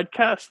his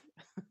podcast?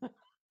 Do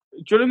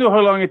you want to know how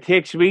long it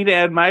takes me to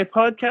end my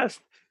podcast?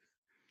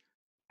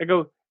 I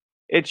go,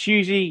 it's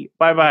Hughezy,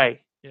 bye-bye.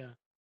 Yeah.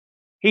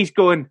 He's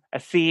going, I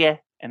see ya,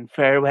 and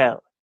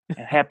farewell,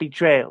 and happy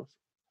trails,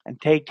 and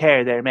take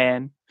care there,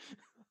 man.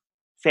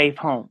 Safe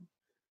home.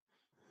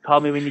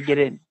 Call me when you get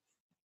in.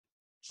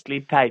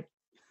 Sleep tight.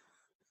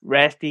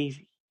 Rest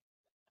easy.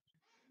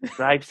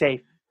 Drive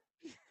safe.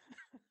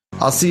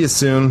 I'll see you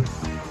soon.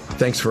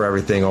 Thanks for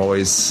everything,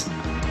 always.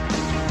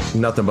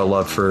 Nothing but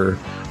love for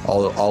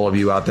all of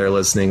you out there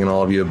listening, and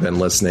all of you have been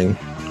listening.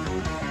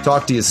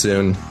 Talk to you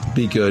soon.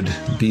 Be good.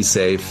 Be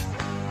safe.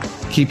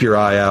 Keep your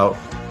eye out.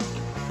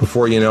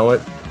 Before you know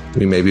it,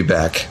 we may be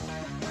back.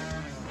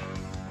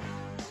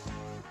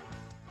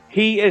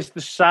 He is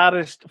the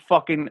saddest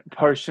fucking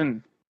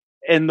person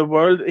in the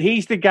world.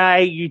 He's the guy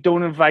you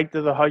don't invite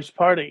to the house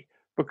party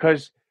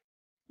because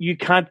you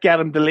can't get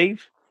him to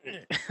leave.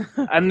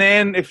 And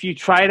then if you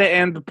try to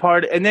end the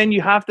party, and then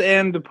you have to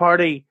end the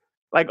party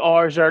like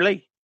hours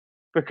early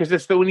because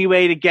it's the only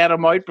way to get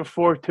him out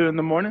before 2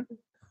 a.m.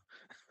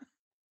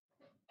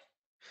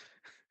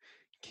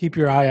 Keep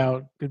your eye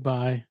out.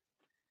 Goodbye.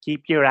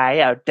 Keep your eye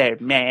out there,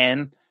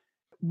 man.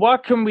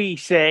 What can we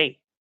say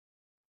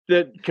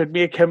that could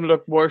make him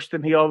look worse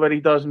than he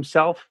already does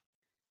himself?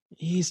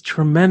 He's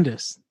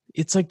tremendous.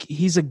 It's like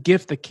he's a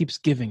gift that keeps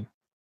giving.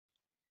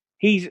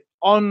 He's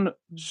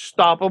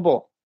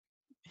unstoppable.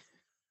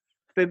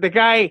 The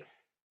guy,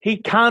 he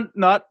can't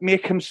not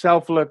make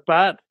himself look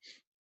bad.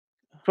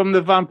 From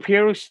the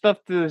Vampiro stuff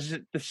to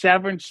the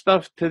Severance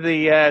stuff to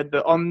the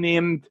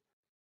unnamed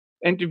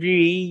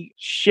interviewee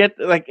shit,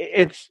 like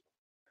it's.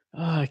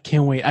 I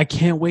can't wait. I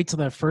can't wait till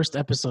that first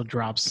episode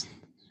drops.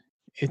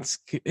 It's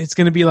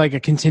going to be like a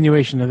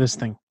continuation of this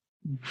thing.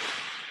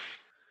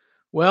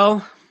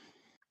 Well,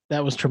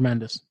 that was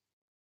tremendous.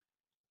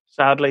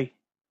 Sadly,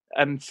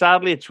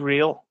 it's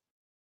real.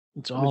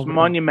 It was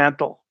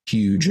monumental.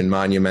 Huge and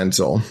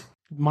monumental.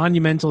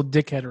 Monumental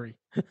dickheadery.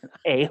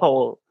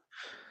 A-hole.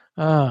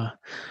 All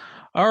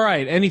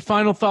right. Any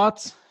final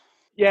thoughts?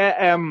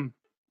 Yeah,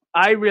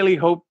 I really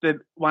hope that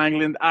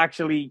Wangland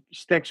actually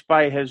sticks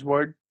by his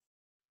word.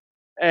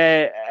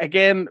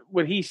 Again,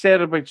 what he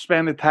said about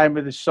spending time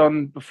with his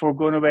son before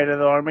going away to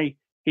the army,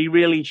 he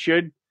really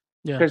should.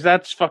 Because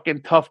that's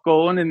fucking tough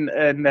going,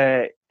 and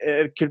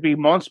it could be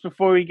months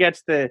before he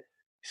gets to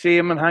see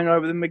him and hang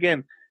out with him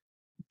again.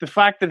 The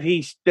fact that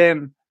he's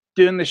then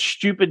doing the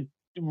stupid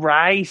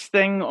rise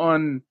thing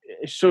on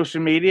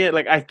social media,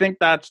 like, I think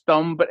that's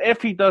dumb. But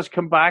if he does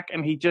come back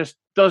and he just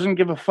doesn't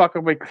give a fuck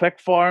about click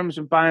farms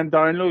and buying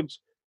downloads,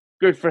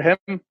 good for him.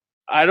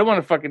 I don't want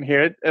to fucking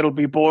hear it. It'll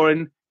be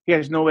boring. He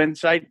has no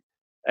insight.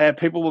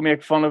 People will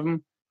make fun of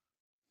him.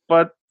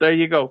 But there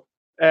you go.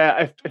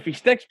 If he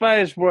sticks by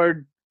his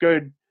word,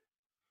 good.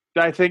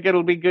 Do I think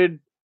it'll be good?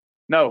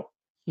 No.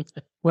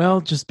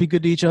 Well, just be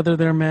good to each other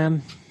there,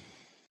 man.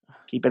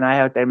 Keep an eye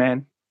out there,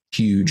 man.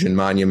 Huge and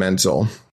monumental.